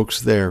other folks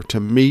there to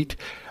meet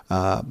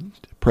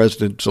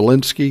President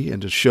Zelensky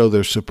and to show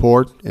their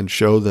support and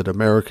show that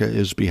America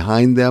is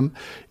behind them.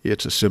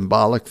 It's a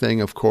symbolic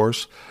thing, of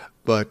course,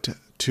 but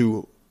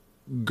to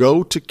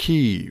go to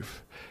Kyiv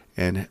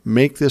and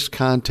make this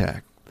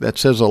contact, that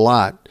says a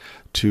lot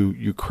to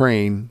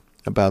Ukraine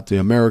about the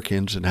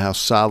Americans and how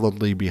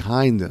solidly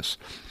behind this.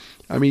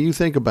 I mean, you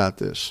think about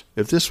this.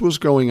 If this was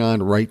going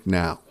on right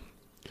now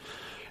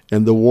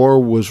and the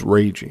war was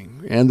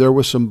raging and there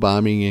was some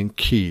bombing in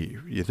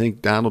Kyiv, you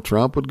think Donald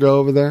Trump would go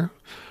over there?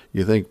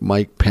 You think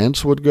Mike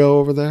Pence would go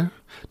over there?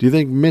 Do you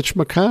think Mitch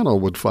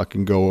McConnell would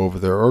fucking go over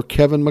there or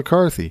Kevin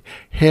McCarthy?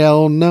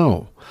 Hell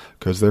no,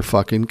 because they're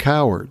fucking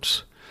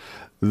cowards.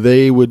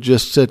 They would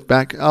just sit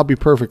back. I'll be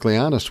perfectly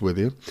honest with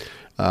you.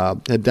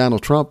 Had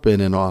Donald Trump been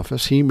in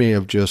office, he may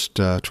have just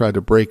tried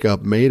to break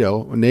up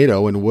NATO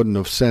and wouldn't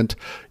have sent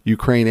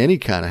Ukraine any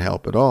kind of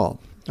help at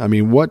all. I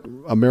mean, what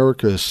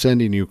America is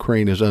sending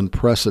Ukraine is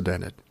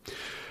unprecedented.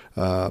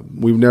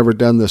 We've never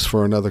done this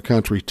for another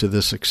country to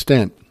this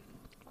extent.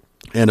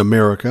 And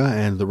America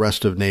and the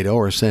rest of NATO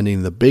are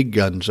sending the big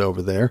guns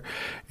over there,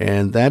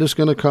 and that is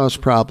going to cause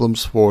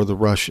problems for the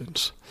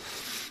Russians.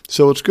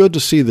 So it's good to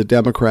see the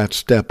Democrats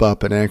step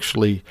up and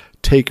actually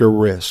take a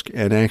risk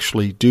and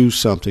actually do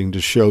something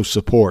to show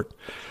support.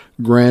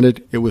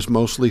 Granted, it was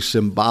mostly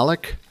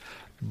symbolic,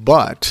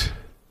 but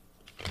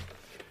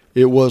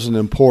it was an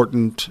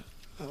important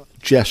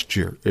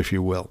gesture, if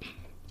you will.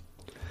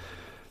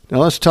 Now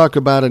let's talk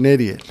about an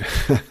idiot.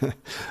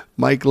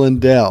 Mike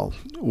Lindell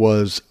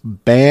was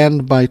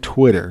banned by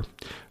Twitter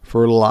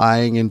for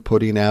lying and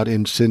putting out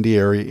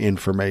incendiary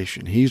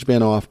information. He's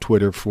been off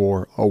Twitter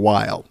for a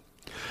while.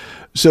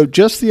 So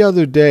just the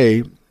other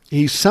day,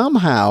 he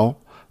somehow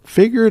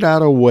figured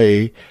out a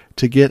way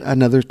to get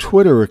another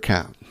Twitter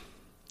account.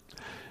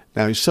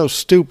 Now, he's so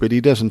stupid, he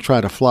doesn't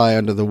try to fly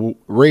under the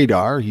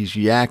radar. He's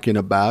yakking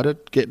about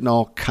it, getting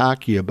all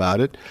cocky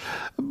about it.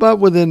 But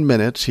within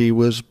minutes, he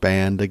was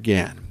banned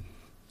again.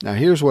 Now,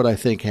 here's what I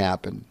think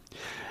happened.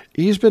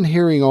 He's been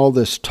hearing all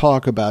this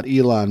talk about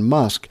Elon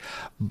Musk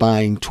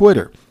buying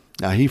Twitter.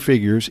 Now, he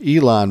figures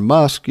Elon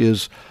Musk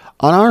is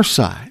on our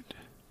side.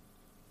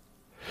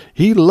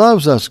 He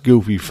loves us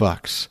goofy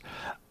fucks.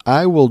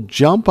 I will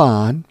jump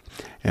on,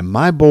 and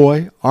my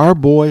boy, our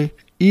boy,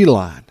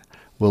 Elon,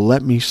 will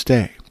let me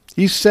stay.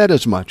 He said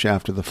as much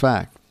after the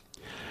fact.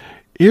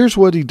 Here's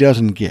what he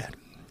doesn't get.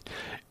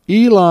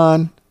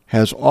 Elon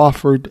has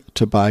offered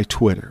to buy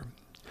Twitter.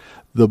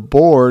 The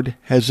board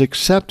has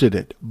accepted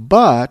it,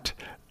 but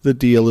the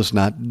deal is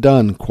not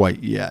done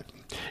quite yet.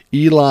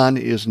 Elon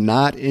is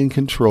not in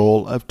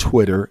control of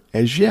Twitter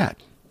as yet.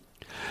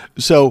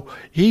 So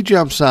he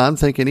jumps on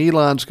thinking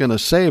Elon's going to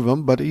save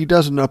him, but he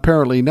doesn't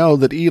apparently know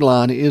that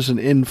Elon isn't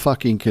in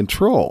fucking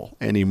control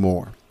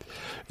anymore.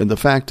 And the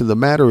fact of the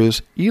matter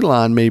is,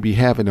 Elon may be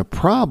having a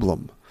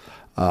problem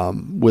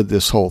with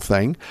this whole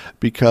thing,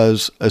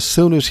 because as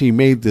soon as he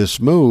made this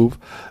move,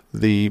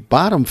 the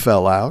bottom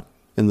fell out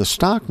in the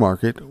stock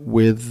market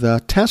with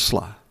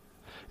Tesla.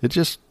 It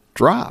just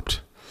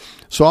dropped.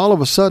 So all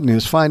of a sudden,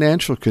 his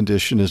financial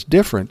condition is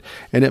different,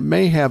 and it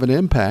may have an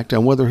impact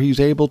on whether he's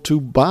able to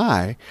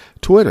buy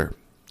Twitter.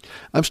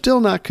 I'm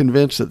still not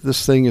convinced that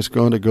this thing is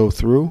going to go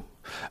through.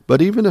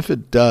 But even if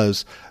it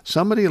does,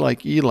 somebody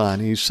like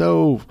Elon, he's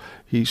so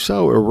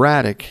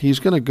erratic,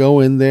 he's going to go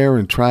in there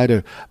and try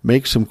to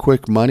make some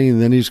quick money,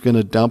 and then he's going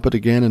to dump it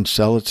again and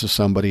sell it to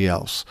somebody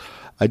else.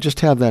 I just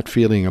have that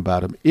feeling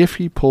about him, if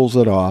he pulls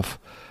it off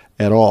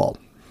at all.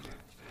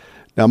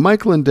 Now,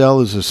 Mike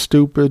Lindell is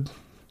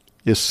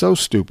so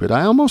stupid.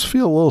 I almost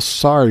feel a little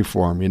sorry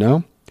for him, you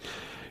know?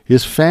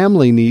 His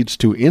family needs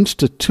to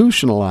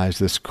institutionalize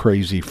this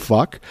crazy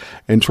fuck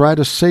and try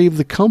to save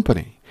the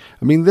company.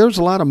 I mean, there's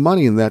a lot of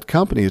money in that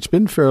company. It's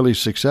been fairly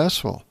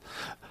successful.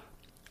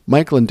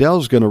 Mike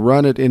Lindell's going to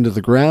run it into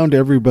the ground.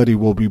 Everybody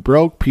will be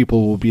broke.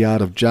 People will be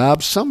out of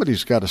jobs.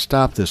 Somebody's got to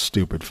stop this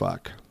stupid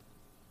fuck.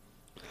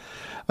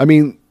 I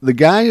mean, the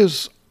guy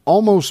is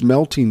almost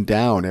melting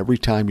down every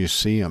time you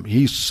see him.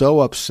 He's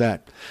so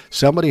upset.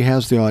 Somebody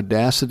has the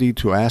audacity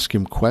to ask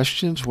him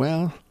questions.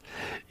 Well,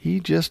 he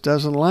just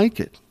doesn't like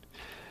it,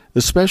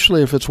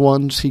 especially if it's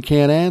ones he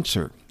can't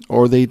answer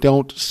or they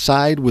don't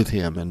side with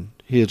him and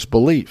his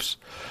beliefs.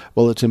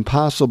 Well, it's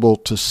impossible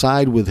to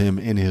side with him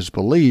in his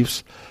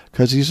beliefs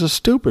because he's a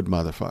stupid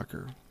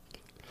motherfucker.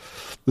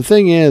 The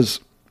thing is,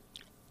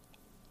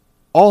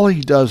 all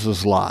he does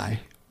is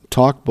lie,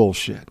 talk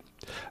bullshit,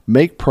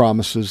 make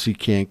promises he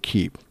can't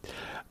keep.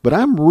 But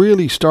I'm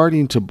really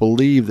starting to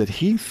believe that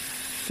he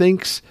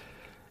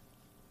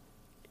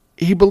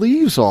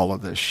believes all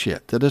of this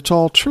shit, that it's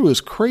all true. As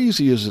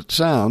crazy as it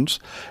sounds,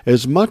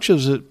 as much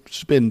as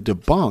it's been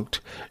debunked,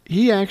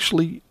 he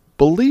actually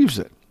believes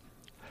it.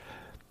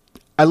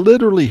 I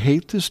literally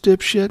hate this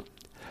dipshit,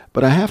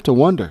 but I have to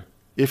wonder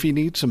if he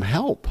needs some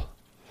help.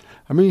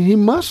 I mean, he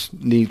must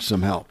need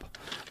some help.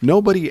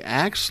 Nobody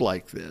acts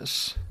like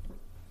this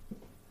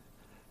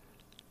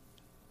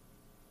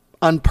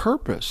on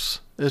purpose.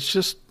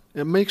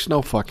 It makes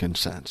no fucking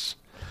sense.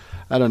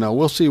 I don't know.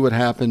 We'll see what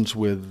happens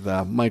with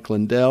Mike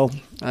Lindell.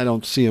 I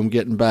don't see him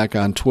getting back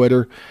on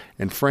Twitter.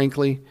 And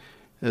frankly,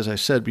 as I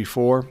said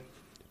before,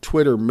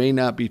 Twitter may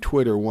not be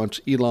Twitter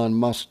once Elon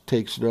Musk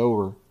takes it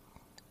over.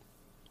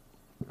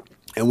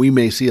 And we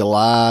may see a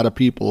lot of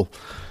people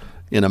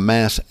in a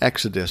mass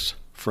exodus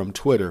from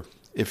Twitter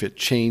if it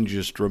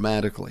changes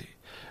dramatically.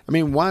 I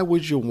mean, why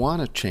would you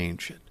want to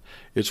change it?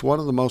 It's one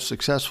of the most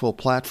successful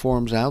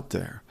platforms out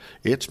there.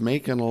 It's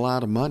making a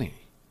lot of money.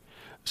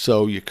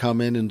 So you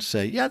come in and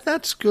say, yeah,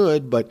 that's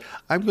good, but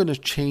I'm going to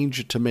change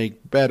it to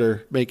make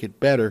it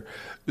better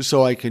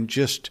so I can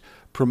just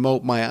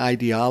promote my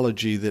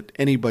ideology that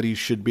anybody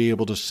should be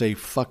able to say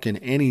fucking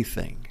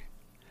anything.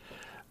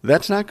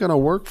 That's not going to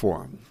work for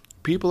them.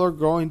 People are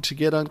going to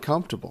get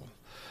uncomfortable.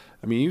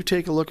 I mean, you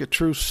take a look at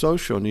Truth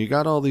Social, and you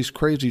got all these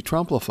crazy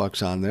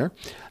Trumplefucks on there.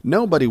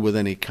 Nobody with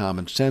any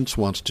common sense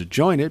wants to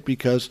join it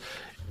because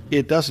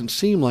it doesn't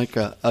seem like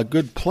a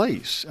good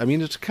place. I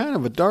mean, it's kind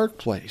of a dark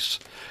place.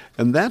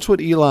 And that's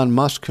what Elon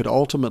Musk could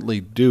ultimately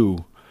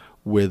do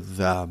with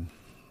the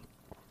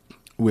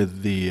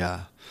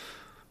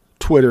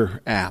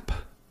Twitter app.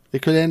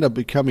 It could end up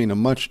becoming a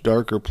much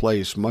darker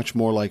place, much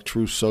more like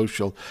Truth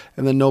Social,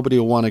 and then nobody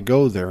will want to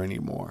go there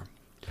anymore.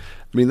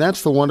 I mean,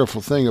 that's the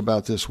wonderful thing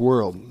about this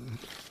world.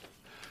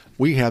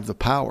 We have the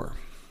power.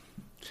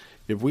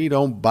 If we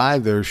don't buy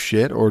their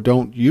shit or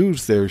don't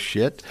use their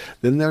shit,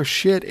 then their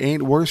shit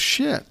ain't worth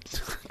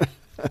shit.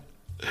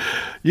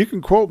 You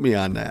can quote me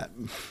on that.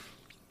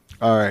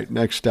 All right,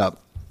 next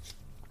up.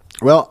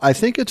 Well, I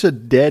think it's a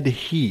dead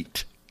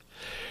heat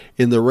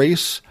in the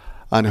race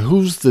on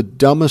who's the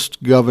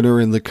dumbest governor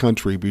in the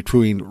country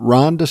between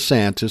Ron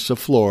DeSantis of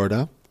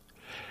Florida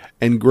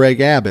and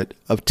Greg Abbott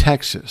of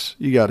Texas.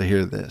 You got to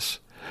hear this.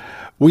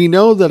 We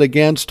know that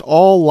against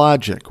all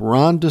logic,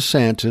 Ron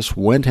DeSantis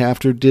went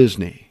after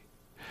Disney.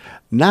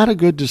 Not a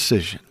good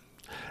decision.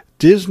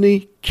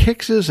 Disney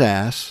kicks his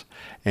ass,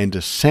 and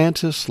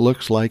DeSantis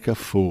looks like a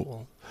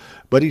fool.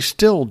 But he's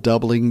still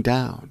doubling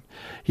down.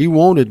 He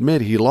won't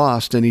admit he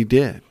lost, and he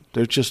did.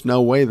 There's just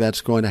no way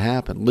that's going to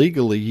happen.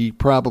 Legally, he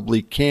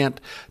probably can't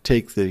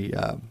take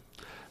the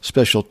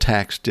special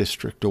tax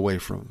district away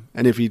from him.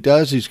 And if he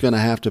does, he's going to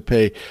have to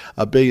pay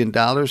 $1 billion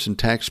in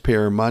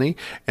taxpayer money,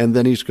 and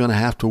then he's going to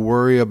have to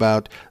worry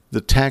about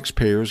the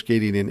taxpayers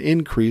getting an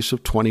increase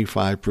of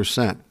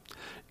 25%.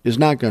 Is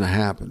not going to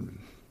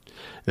happen.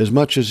 As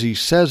much as he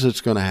says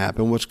it's going to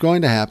happen, what's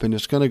going to happen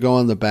is going to go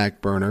on the back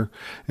burner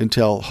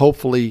until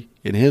hopefully,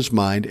 in his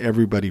mind,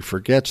 everybody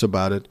forgets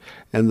about it,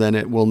 and then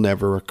it will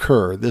never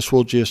occur. This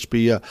will just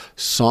be a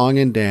song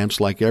and dance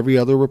like every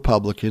other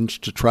Republicans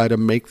to try to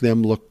make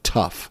them look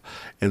tough.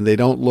 And they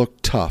don't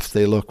look tough.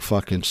 They look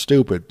fucking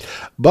stupid.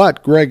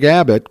 But Greg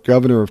Abbott,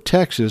 governor of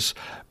Texas,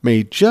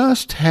 may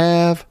just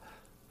have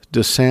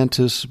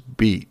DeSantis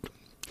beat.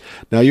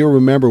 Now, you'll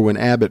remember when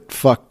Abbott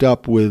fucked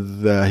up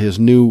with his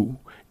new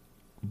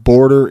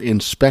border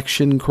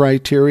inspection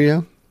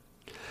criteria.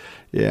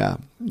 Yeah,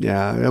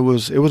 it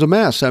was a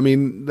mess. I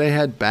mean, they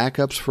had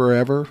backups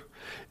forever.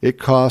 It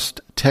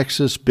cost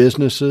Texas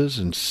businesses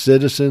and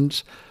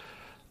citizens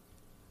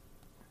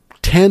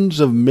tens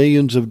of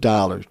millions of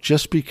dollars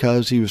just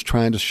because he was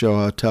trying to show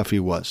how tough he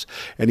was.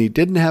 And he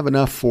didn't have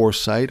enough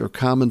foresight or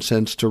common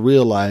sense to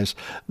realize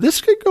this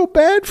could go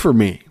bad for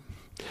me.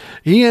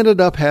 He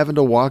ended up having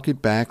to walk it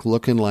back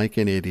looking like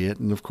an idiot,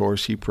 and of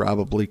course he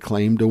probably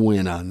claimed to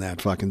win on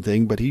that fucking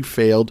thing, but he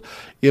failed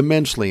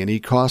immensely, and he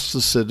cost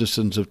the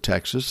citizens of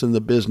Texas and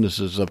the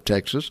businesses of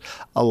Texas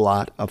a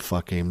lot of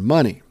fucking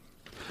money.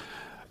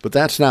 But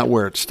that's not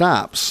where it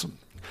stops.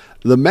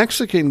 The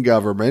Mexican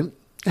government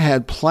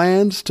had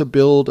plans to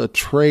build a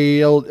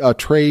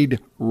trade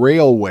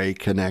railway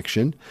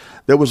connection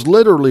that was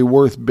literally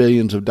worth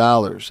billions of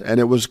dollars, and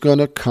it was going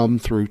to come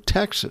through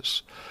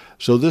Texas.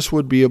 So this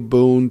would be a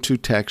boon to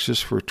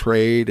Texas for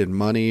trade and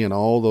money and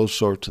all those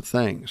sorts of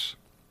things.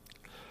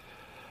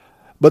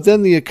 But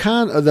then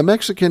the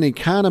Mexican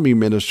economy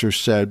minister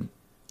said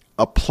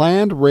a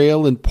planned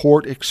rail and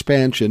port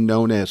expansion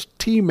known as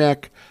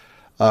TMEC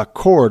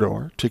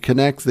corridor to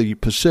connect the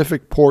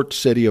Pacific port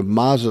city of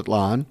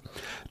Mazatlan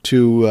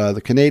to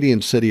the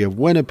Canadian city of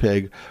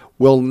Winnipeg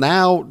will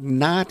now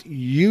not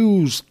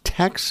use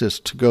Texas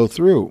to go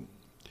through.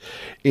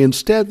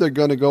 Instead, they're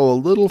going to go a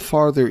little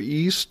farther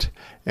east,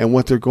 and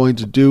what they're going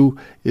to do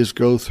is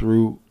go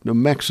through New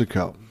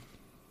Mexico.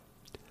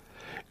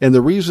 And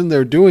the reason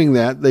they're doing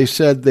that, they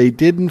said they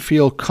didn't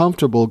feel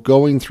comfortable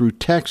going through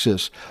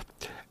Texas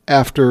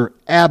after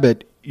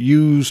Abbott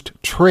used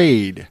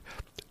trade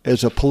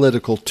as a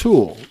political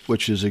tool,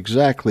 which is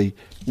exactly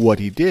what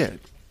he did.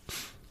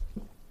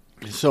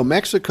 So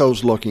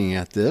Mexico's looking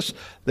at this.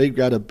 They've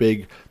got a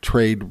big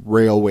trade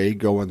railway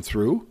going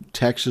through.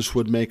 Texas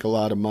would make a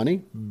lot of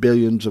money,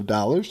 billions of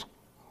dollars.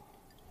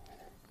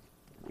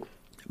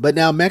 But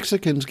now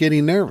Mexicans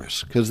getting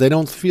nervous because they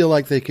don't feel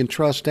like they can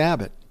trust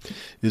Abbott.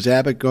 Is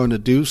Abbott going to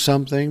do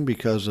something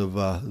because of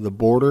the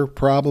border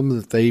problem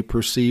that they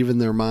perceive in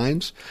their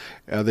minds?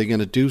 Are they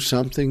going to do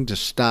something to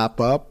stop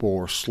up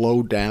or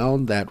slow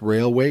down that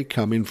railway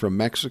coming from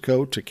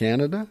Mexico to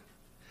Canada?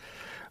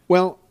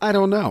 Well, I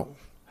don't know.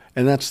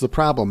 And that's the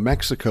problem.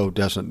 Mexico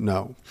doesn't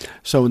know.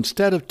 So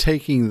instead of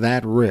taking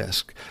that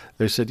risk,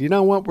 they said, you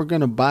know what, we're going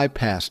to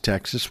bypass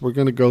Texas. We're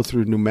going to go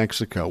through New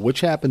Mexico,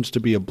 which happens to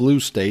be a blue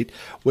state,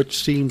 which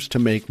seems to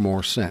make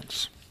more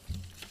sense.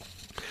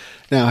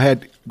 Now,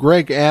 had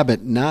Greg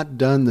Abbott not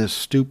done this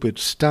stupid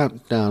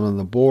stunt down on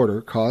the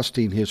border,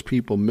 costing his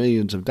people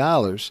millions of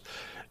dollars,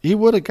 he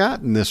would have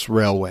gotten this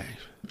railway.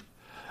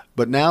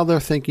 But now they're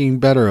thinking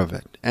better of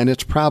it, and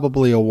it's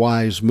probably a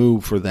wise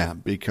move for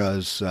them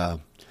because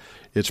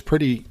it's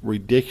pretty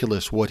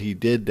ridiculous what he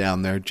did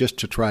down there just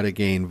to try to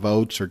gain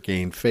votes or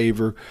gain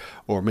favor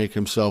or make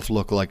himself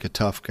look like a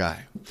tough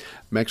guy.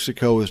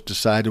 Mexico has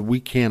decided we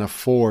can't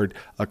afford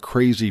a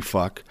crazy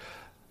fuck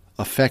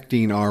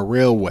affecting our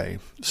railway,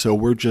 so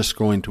we're just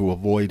going to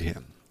avoid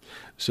him.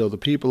 So the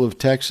people of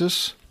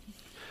Texas,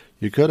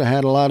 you could have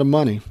had a lot of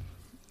money.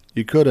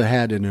 You could have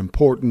had an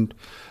important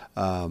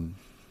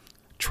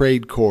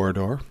trade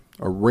corridor,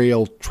 a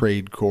rail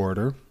trade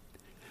corridor,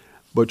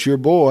 but your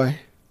boy,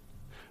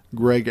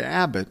 Greg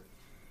Abbott,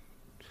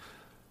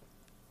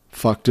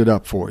 fucked it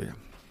up for you.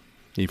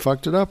 He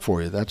fucked it up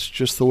for you. That's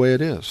just the way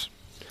it is.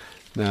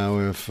 Now,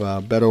 if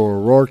Beto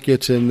O'Rourke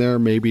gets in there,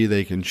 maybe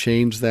they can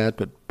change that,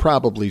 but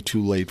probably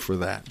too late for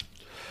that.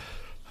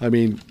 I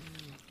mean,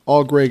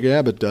 all Greg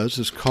Abbott does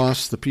is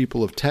cost the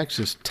people of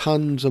Texas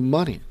tons of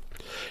money,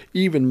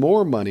 even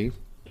more money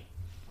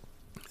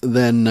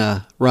than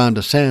Ron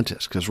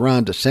DeSantis, because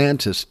Ron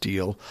DeSantis'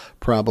 deal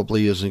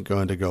probably isn't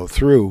going to go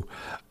through,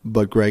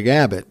 but Greg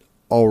Abbott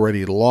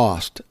already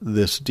lost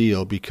this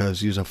deal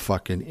because he's a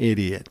fucking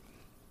idiot.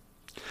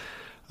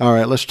 All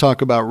right, let's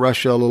talk about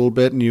Russia a little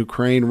bit and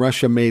Ukraine.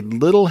 Russia made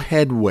little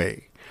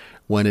headway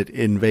when it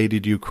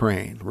invaded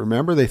Ukraine.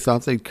 Remember, they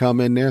thought they'd come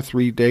in there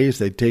 3 days,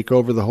 they'd take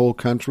over the whole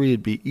country,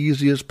 it'd be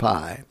easy as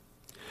pie.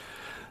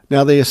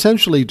 Now, they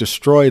essentially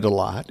destroyed a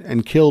lot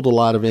and killed a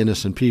lot of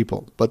innocent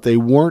people, but they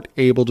weren't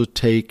able to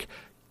take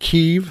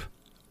Kyiv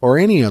or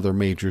any other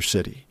major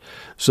city,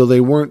 so they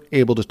weren't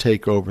able to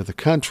take over the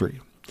country.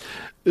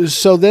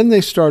 So then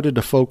they started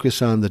to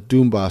focus on the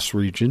Donbas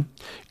region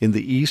in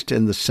the east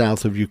and the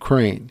south of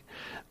Ukraine.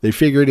 They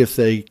figured if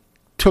they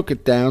took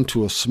it down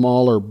to a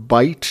smaller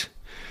bite,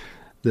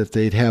 that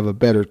they'd have a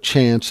better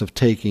chance of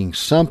taking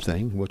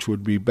something, which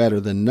would be better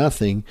than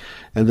nothing,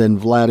 and then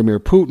Vladimir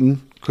Putin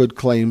could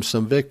claim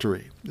some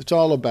victory. It's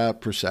all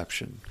about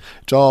perception.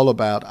 It's all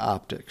about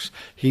optics.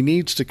 He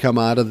needs to come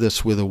out of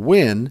this with a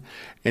win,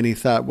 and he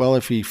thought, well,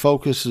 if he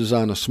focuses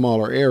on a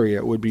smaller area,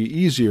 it would be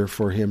easier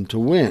for him to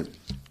win.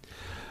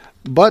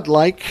 But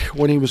like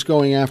when he was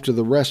going after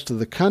the rest of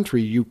the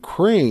country,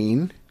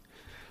 Ukraine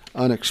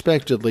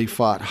unexpectedly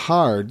fought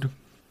hard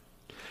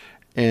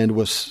and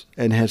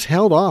has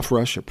held off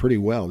Russia pretty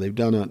well. They've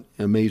done an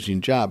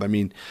amazing job. I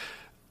mean,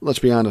 let's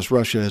be honest,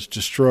 Russia has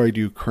destroyed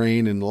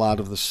Ukraine and a lot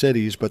of the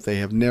cities, but they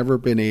have never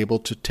been able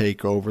to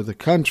take over the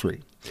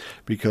country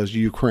because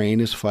Ukraine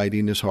is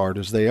fighting as hard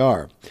as they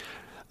are.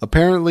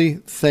 Apparently,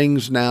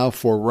 things now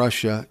for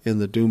Russia in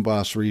the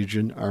Donbas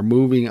region are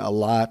moving a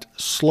lot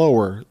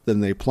slower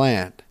than they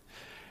planned,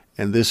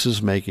 and this is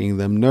making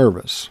them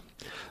nervous.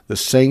 The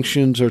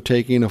sanctions are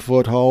taking a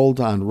foothold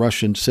on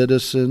Russian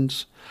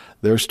citizens.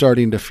 They're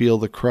starting to feel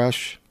the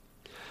crush.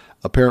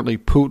 Apparently,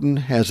 Putin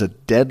has a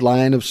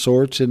deadline of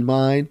sorts in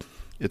mind.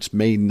 It's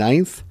May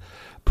 9th.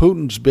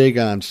 Putin's big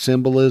on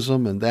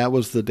symbolism, and that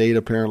was the date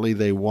apparently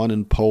they won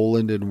in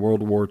Poland in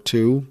World War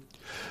II.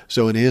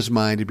 So in his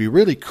mind, it'd be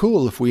really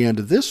cool if we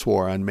ended this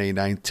war on May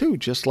 9th, too,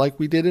 just like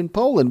we did in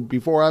Poland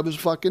before I was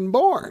fucking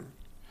born.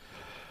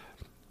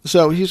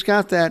 So he's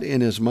got that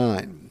in his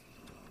mind.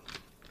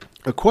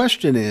 The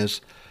question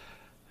is,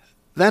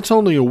 that's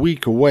only a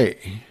week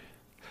away.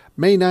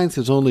 May 9th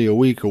is only a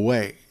week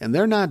away, and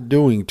they're not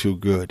doing too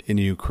good in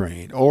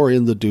Ukraine, or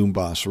in the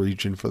Donbas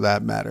region for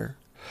that matter.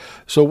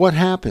 So what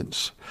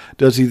happens?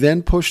 Does he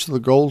then push the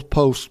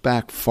goalpost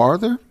back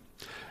farther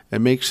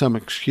and make some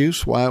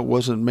excuse why it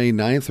wasn't May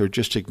 9th, or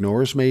just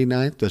ignores May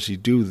 9th? Does he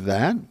do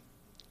that?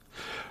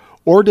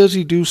 Or does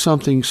he do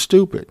something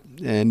stupid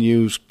and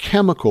use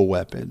chemical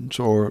weapons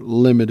or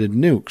limited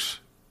nukes?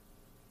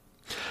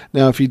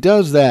 Now, if he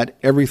does that,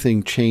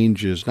 everything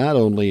changes, not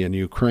only in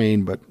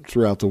Ukraine, but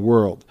throughout the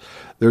world.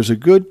 There's a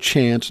good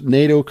chance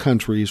NATO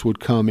countries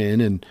would come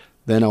in, and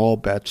then all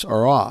bets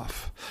are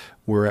off.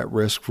 We're at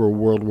risk for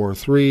World War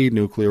III,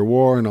 nuclear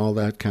war, and all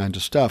that kind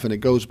of stuff. And it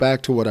goes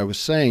back to what I was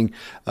saying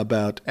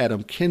about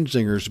Adam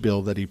Kinzinger's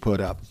bill that he put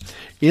up.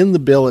 In the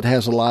bill, it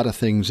has a lot of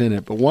things in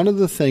it, but one of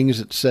the things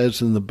it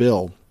says in the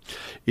bill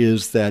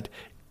is that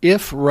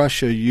if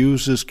Russia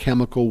uses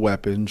chemical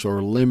weapons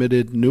or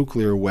limited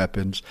nuclear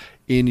weapons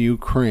in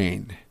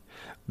Ukraine,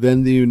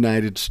 then the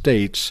United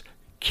States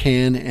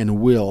can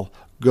and will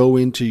go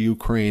into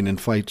Ukraine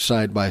and fight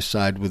side by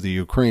side with the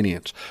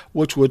Ukrainians,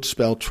 which would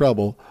spell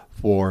trouble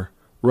for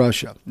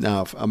Russia.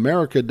 Now, if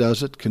America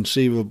does it,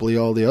 conceivably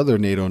all the other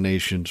NATO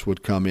nations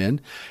would come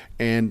in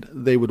and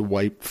they would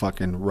wipe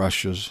fucking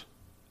Russia's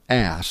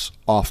ass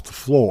off the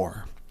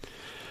floor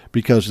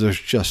because there's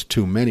just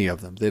too many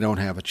of them. They don't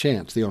have a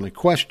chance. The only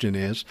question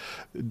is,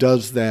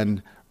 does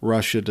then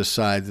Russia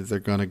decide that they're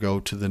going to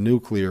go to the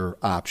nuclear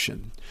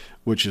option,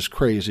 which is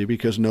crazy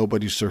because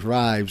nobody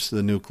survives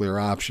the nuclear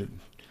option.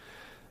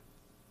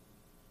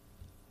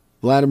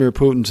 Vladimir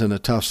Putin's in a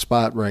tough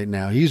spot right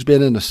now. He's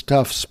been in a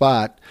tough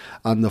spot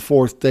on the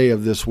fourth day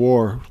of this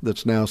war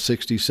that's now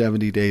 60,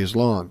 70 days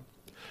long.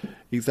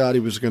 He thought he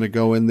was going to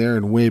go in there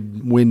and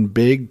win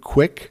big,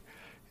 quick,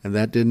 and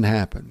that didn't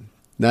happen.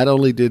 Not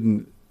only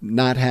did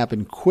not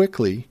happen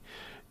quickly,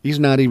 he's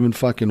not even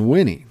fucking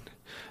winning.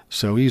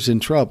 So he's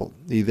in trouble.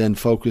 He then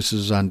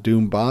focuses on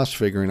Donbas,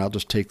 figuring I'll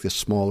just take this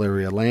small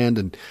area of land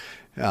and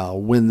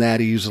win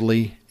that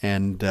easily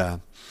and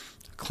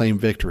claim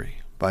victory.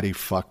 But he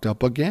fucked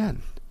up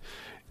again.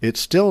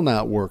 It's still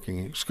not working.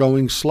 It's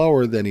going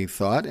slower than he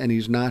thought, and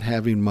he's not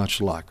having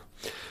much luck.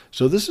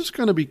 So this is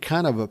going to be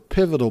kind of a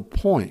pivotal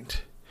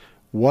point.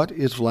 What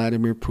is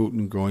Vladimir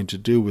Putin going to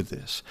do with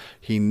this?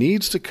 He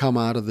needs to come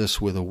out of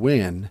this with a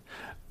win,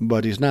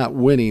 but he's not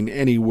winning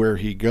anywhere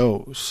he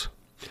goes.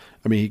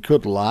 I mean, he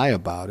could lie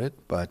about it,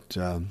 but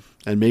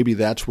and maybe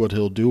that's what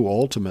he'll do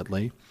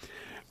ultimately.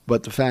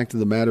 But the fact of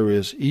the matter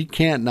is, he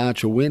can't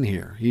notch a win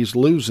here. He's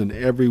losing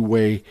every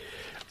way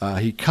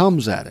he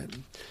comes at it.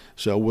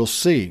 So we'll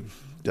see.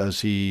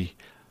 Does he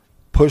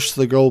push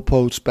the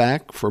goalposts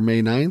back for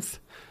May 9th,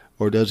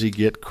 or does he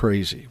get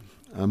crazy?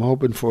 I'm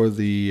hoping for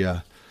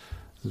the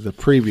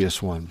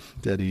previous one,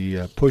 that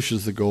he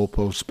pushes the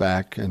goalposts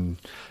back and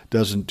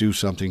doesn't do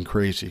something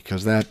crazy,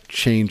 because that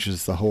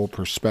changes the whole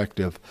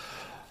perspective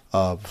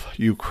of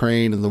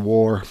Ukraine and the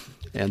war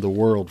and the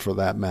world for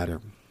that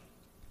matter.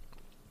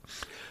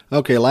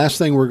 Okay, last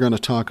thing we're going to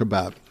talk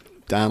about,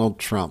 Donald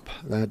Trump,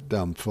 that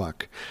dumb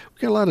fuck.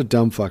 We got a lot of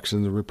dumb fucks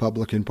in the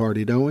Republican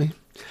Party, don't we?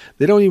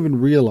 They don't even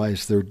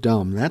realize they're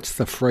dumb. That's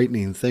the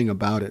frightening thing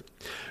about it.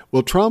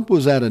 Well, Trump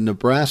was at a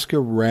Nebraska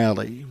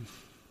rally,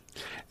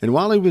 and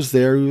while he was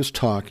there, he was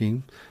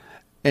talking,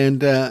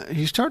 and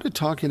he started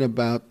talking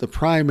about the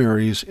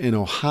primaries in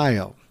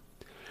Ohio.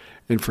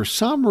 And for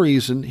some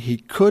reason, he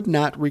could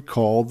not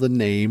recall the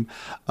name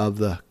of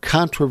the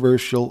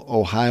controversial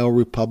Ohio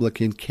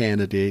Republican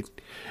candidate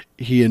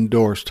he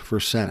endorsed for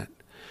Senate.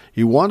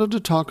 He wanted to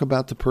talk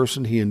about the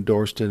person he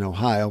endorsed in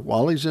Ohio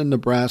while he's in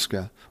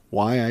Nebraska.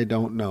 Why, I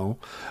don't know,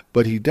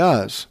 but he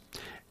does.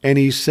 And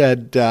he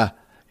said,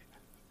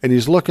 and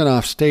he's looking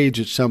off stage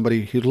at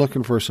somebody, he's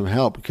looking for some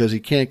help because he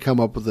can't come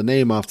up with the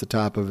name off the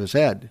top of his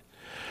head.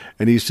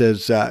 And he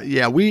says,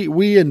 yeah,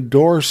 we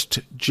endorsed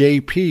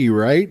JP,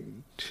 right?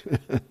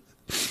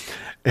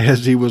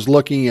 As he was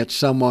looking at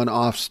someone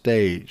off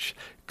stage.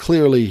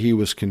 Clearly he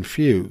was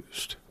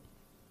confused.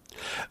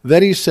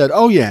 Then he said,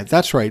 oh yeah,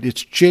 that's right,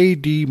 it's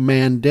J.D.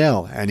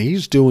 Mandel, and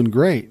he's doing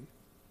great.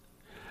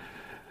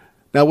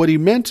 Now what he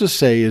meant to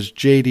say is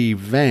J.D.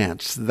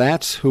 Vance.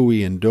 That's who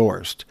he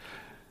endorsed.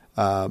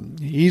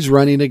 He's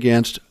running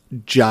against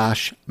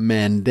Josh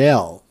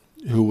Mandel,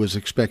 who was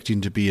expecting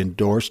to be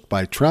endorsed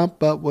by Trump,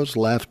 but was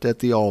left at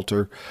the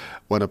altar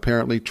when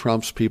apparently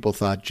Trump's people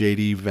thought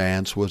J.D.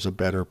 Vance was a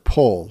better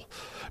pull,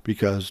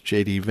 because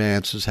J.D.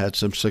 Vance has had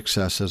some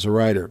success as a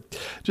writer.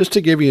 Just to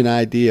give you an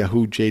idea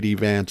who J.D.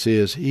 Vance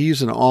is,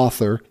 he's an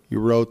author. He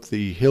wrote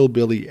the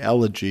Hillbilly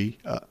Elegy,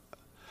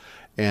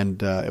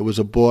 and it was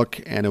a book,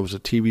 and it was a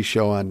TV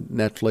show on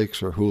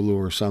Netflix or Hulu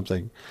or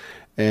something.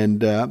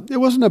 And it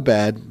wasn't a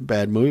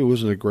bad movie. It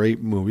wasn't a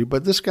great movie,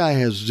 but this guy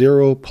has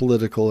zero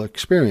political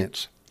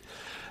experience.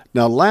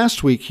 Now,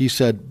 last week he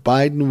said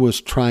Biden was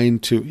trying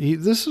to,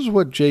 this is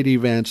what J.D.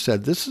 Vance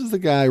said. This is the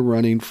guy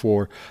running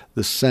for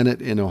the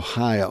Senate in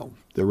Ohio,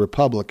 the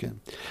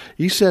Republican.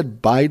 He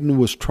said Biden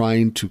was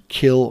trying to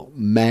kill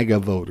MAGA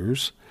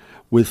voters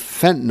with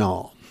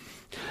fentanyl.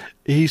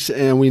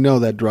 And we know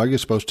that drug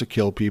is supposed to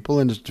kill people,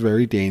 and it's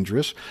very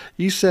dangerous.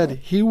 He said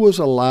he was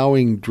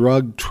allowing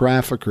drug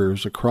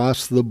traffickers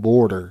across the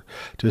border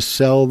to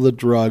sell the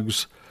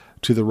drugs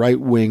to the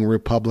right-wing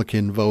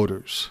Republican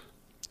voters.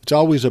 It's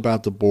always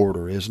about the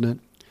border, isn't it?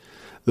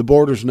 The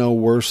border's no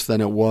worse than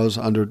it was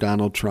under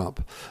Donald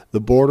Trump. The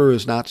border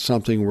is not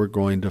something we're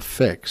going to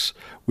fix.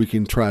 We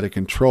can try to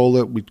control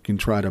it, we can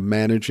try to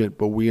manage it,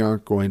 but we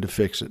aren't going to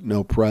fix it.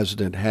 No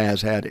president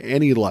has had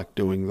any luck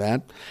doing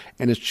that,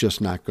 and it's just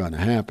not going to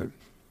happen.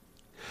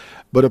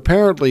 But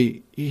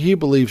apparently, he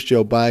believes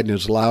Joe Biden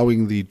is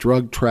allowing the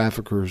drug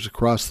traffickers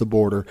across the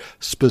border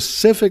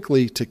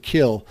specifically to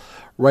kill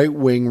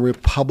right-wing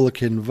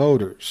Republican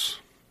voters.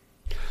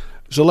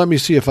 So let me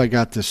see if I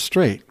got this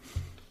straight.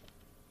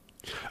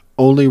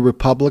 Only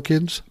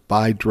Republicans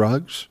buy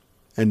drugs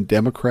and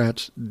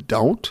Democrats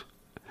don't?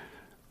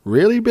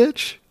 Really,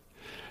 bitch?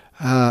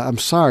 I'm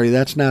sorry,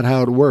 that's not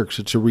how it works.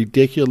 It's a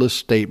ridiculous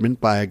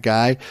statement by a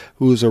guy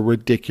who is a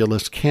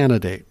ridiculous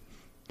candidate.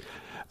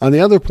 On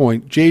the other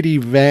point, J.D.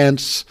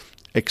 Vance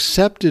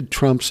accepted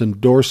Trump's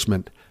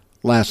endorsement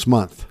last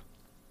month.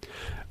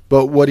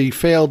 But what he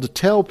failed to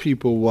tell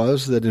people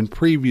was that in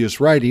previous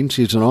writings,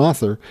 he's an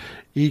author,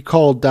 he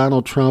called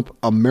Donald Trump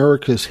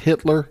America's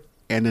Hitler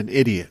and an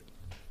idiot.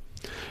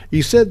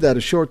 He said that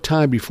a short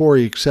time before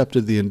he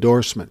accepted the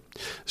endorsement.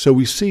 So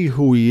we see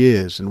who he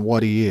is and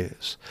what he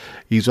is.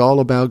 He's all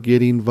about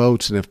getting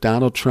votes, and if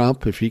Donald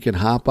Trump, if he can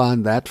hop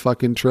on that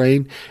fucking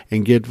train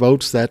and get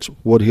votes, that's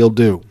what he'll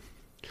do.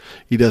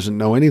 He doesn't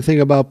know anything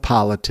about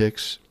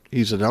politics.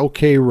 He's an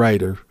okay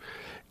writer,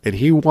 and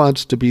he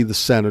wants to be the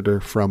senator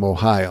from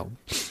Ohio.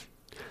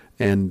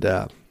 And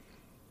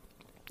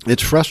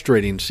it's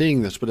frustrating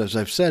seeing this, but as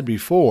I've said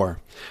before,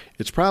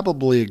 it's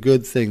probably a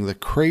good thing. The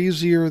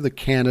crazier the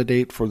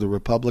candidate for the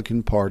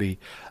Republican Party,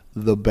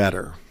 the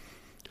better,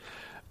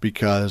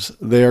 because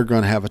they're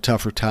going to have a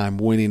tougher time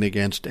winning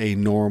against a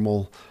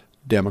normal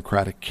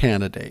Democratic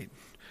candidate.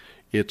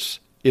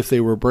 If they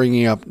were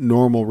bringing up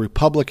normal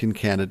Republican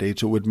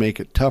candidates, it would make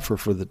it tougher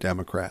for the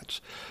Democrats.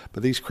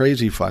 But these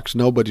crazy fucks,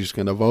 nobody's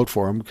going to vote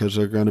for them because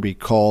they're going to be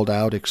called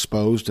out,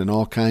 exposed, and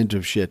all kinds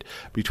of shit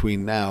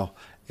between now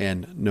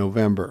and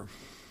November.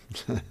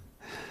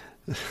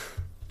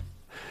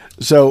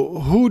 So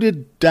who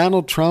did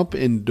Donald Trump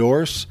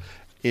endorse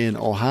in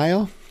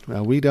Ohio?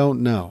 Well, we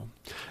don't know.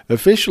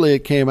 Officially,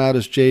 it came out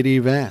as J.D.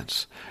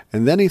 Vance.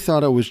 And then he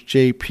thought it was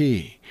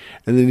J.P.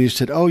 And then he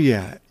said, oh,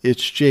 yeah,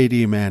 it's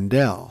J.D.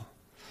 Mandel,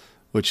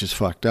 which is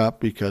fucked up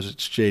because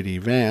it's J.D.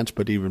 Vance,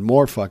 but even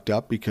more fucked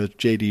up because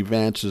J.D.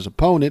 Vance's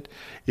opponent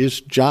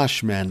is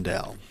Josh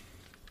Mandel.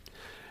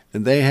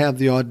 And they have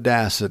the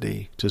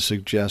audacity to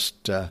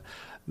suggest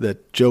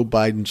that Joe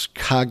Biden's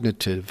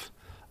cognitive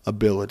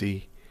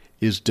ability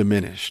is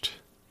diminished.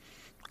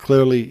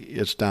 Clearly,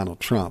 it's Donald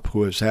Trump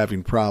who is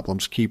having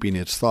problems keeping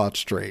his thoughts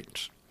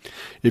straight.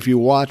 If you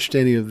watched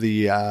any of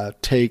the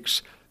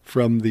takes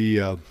from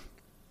the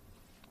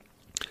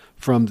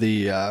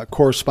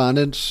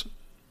correspondence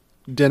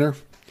dinner,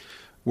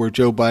 where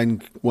Joe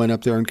Biden went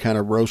up there and kind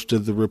of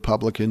roasted the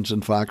Republicans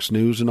and Fox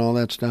News and all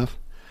that stuff,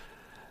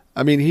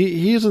 I mean,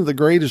 he isn't the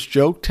greatest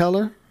joke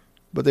teller,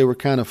 but they were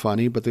kind of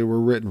funny, but they were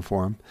written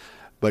for him.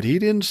 But he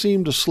didn't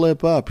seem to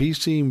slip up. He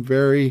seemed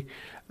very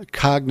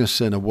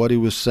cognizant of what he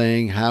was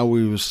saying, how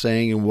he was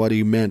saying, and what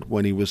he meant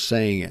when he was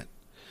saying it.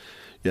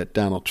 Yet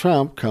Donald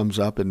Trump comes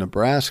up in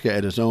Nebraska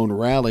at his own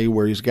rally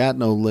where he's got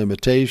no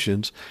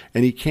limitations,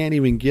 and he can't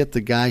even get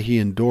the guy he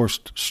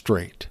endorsed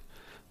straight.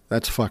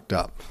 That's fucked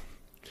up.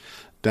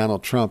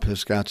 Donald Trump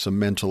has got some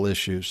mental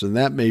issues, and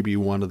that may be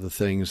one of the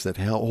things that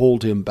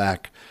hold him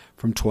back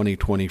from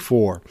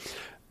 2024.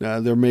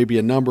 There may be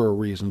a number of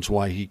reasons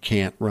why he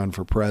can't run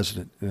for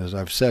president. And as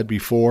I've said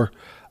before,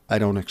 I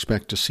don't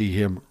expect to see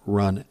him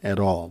run at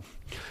all.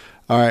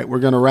 All right, we're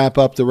going to wrap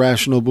up the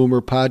Rational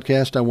Boomer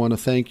podcast. I want to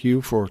thank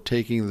you for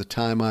taking the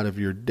time out of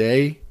your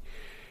day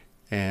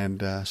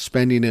and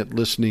spending it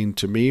listening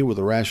to me with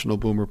the Rational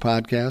Boomer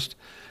podcast.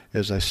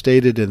 As I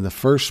stated in the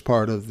first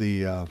part of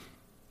the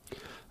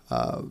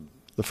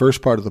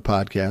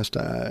podcast,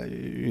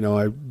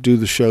 I do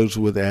the shows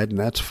with Ed, and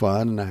that's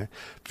fun. And I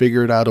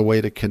figured out a way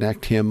to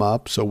connect him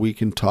up so we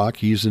can talk.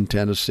 He's in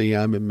Tennessee,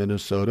 I'm in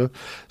Minnesota.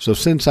 So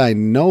since I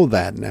know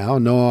that now,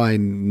 I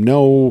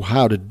know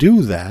how to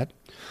do that,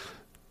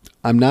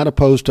 I'm not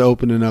opposed to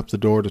opening up the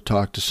door to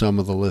talk to some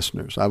of the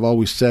listeners. I've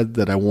always said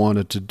that I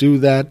wanted to do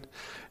that,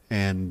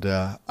 and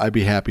I'd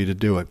be happy to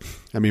do it.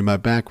 I mean, my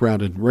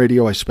background in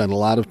radio, I spent a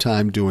lot of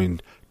time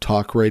doing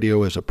talk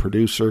radio as a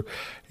producer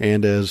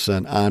and as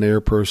an on-air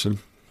person.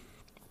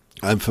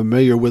 I'm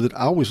familiar with it.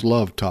 I always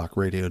loved talk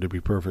radio, to be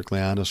perfectly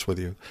honest with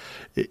you.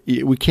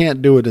 We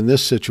can't do it in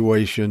this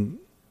situation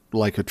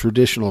like a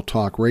traditional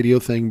talk radio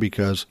thing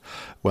because,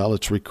 well,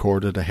 it's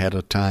recorded ahead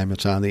of time.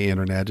 It's on the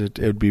internet. It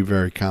would be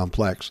very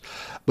complex.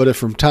 But if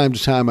from time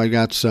to time I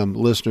got some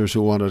listeners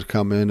who wanted to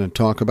come in and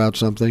talk about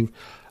something,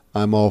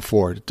 I'm all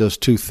for it. It does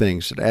two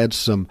things. It adds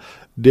some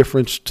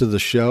difference to the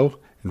show,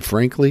 and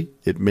frankly,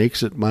 it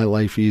makes it my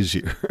life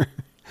easier.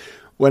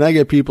 When I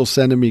get people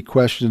sending me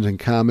questions and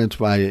comments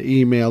via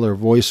email or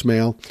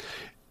voicemail,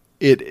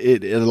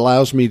 it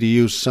allows me to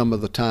use some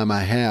of the time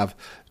I have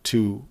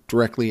to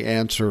directly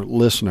answer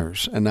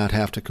listeners and not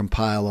have to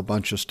compile a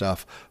bunch of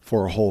stuff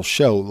for a whole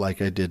show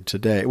like I did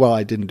today. Well,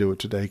 I didn't do it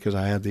today because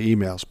I had the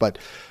emails, but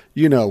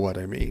you know what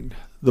I mean.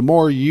 The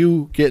more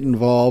you get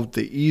involved,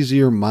 the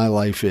easier my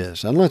life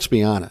is. And let's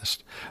be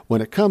honest,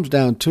 when it comes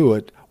down to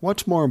it,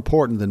 what's more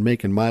important than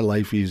making my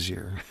life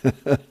easier?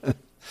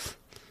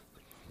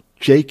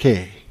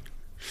 JK.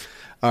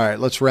 All right,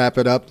 let's wrap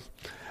it up.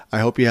 I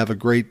hope you have a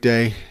great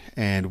day,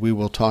 and we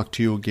will talk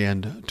to you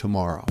again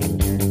tomorrow.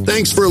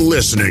 Thanks for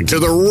listening to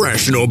the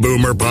Rational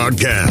Boomer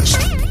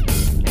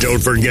podcast.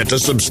 Don't forget to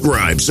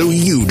subscribe so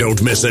you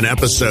don't miss an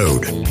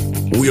episode.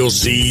 We'll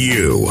see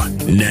you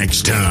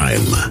next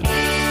time.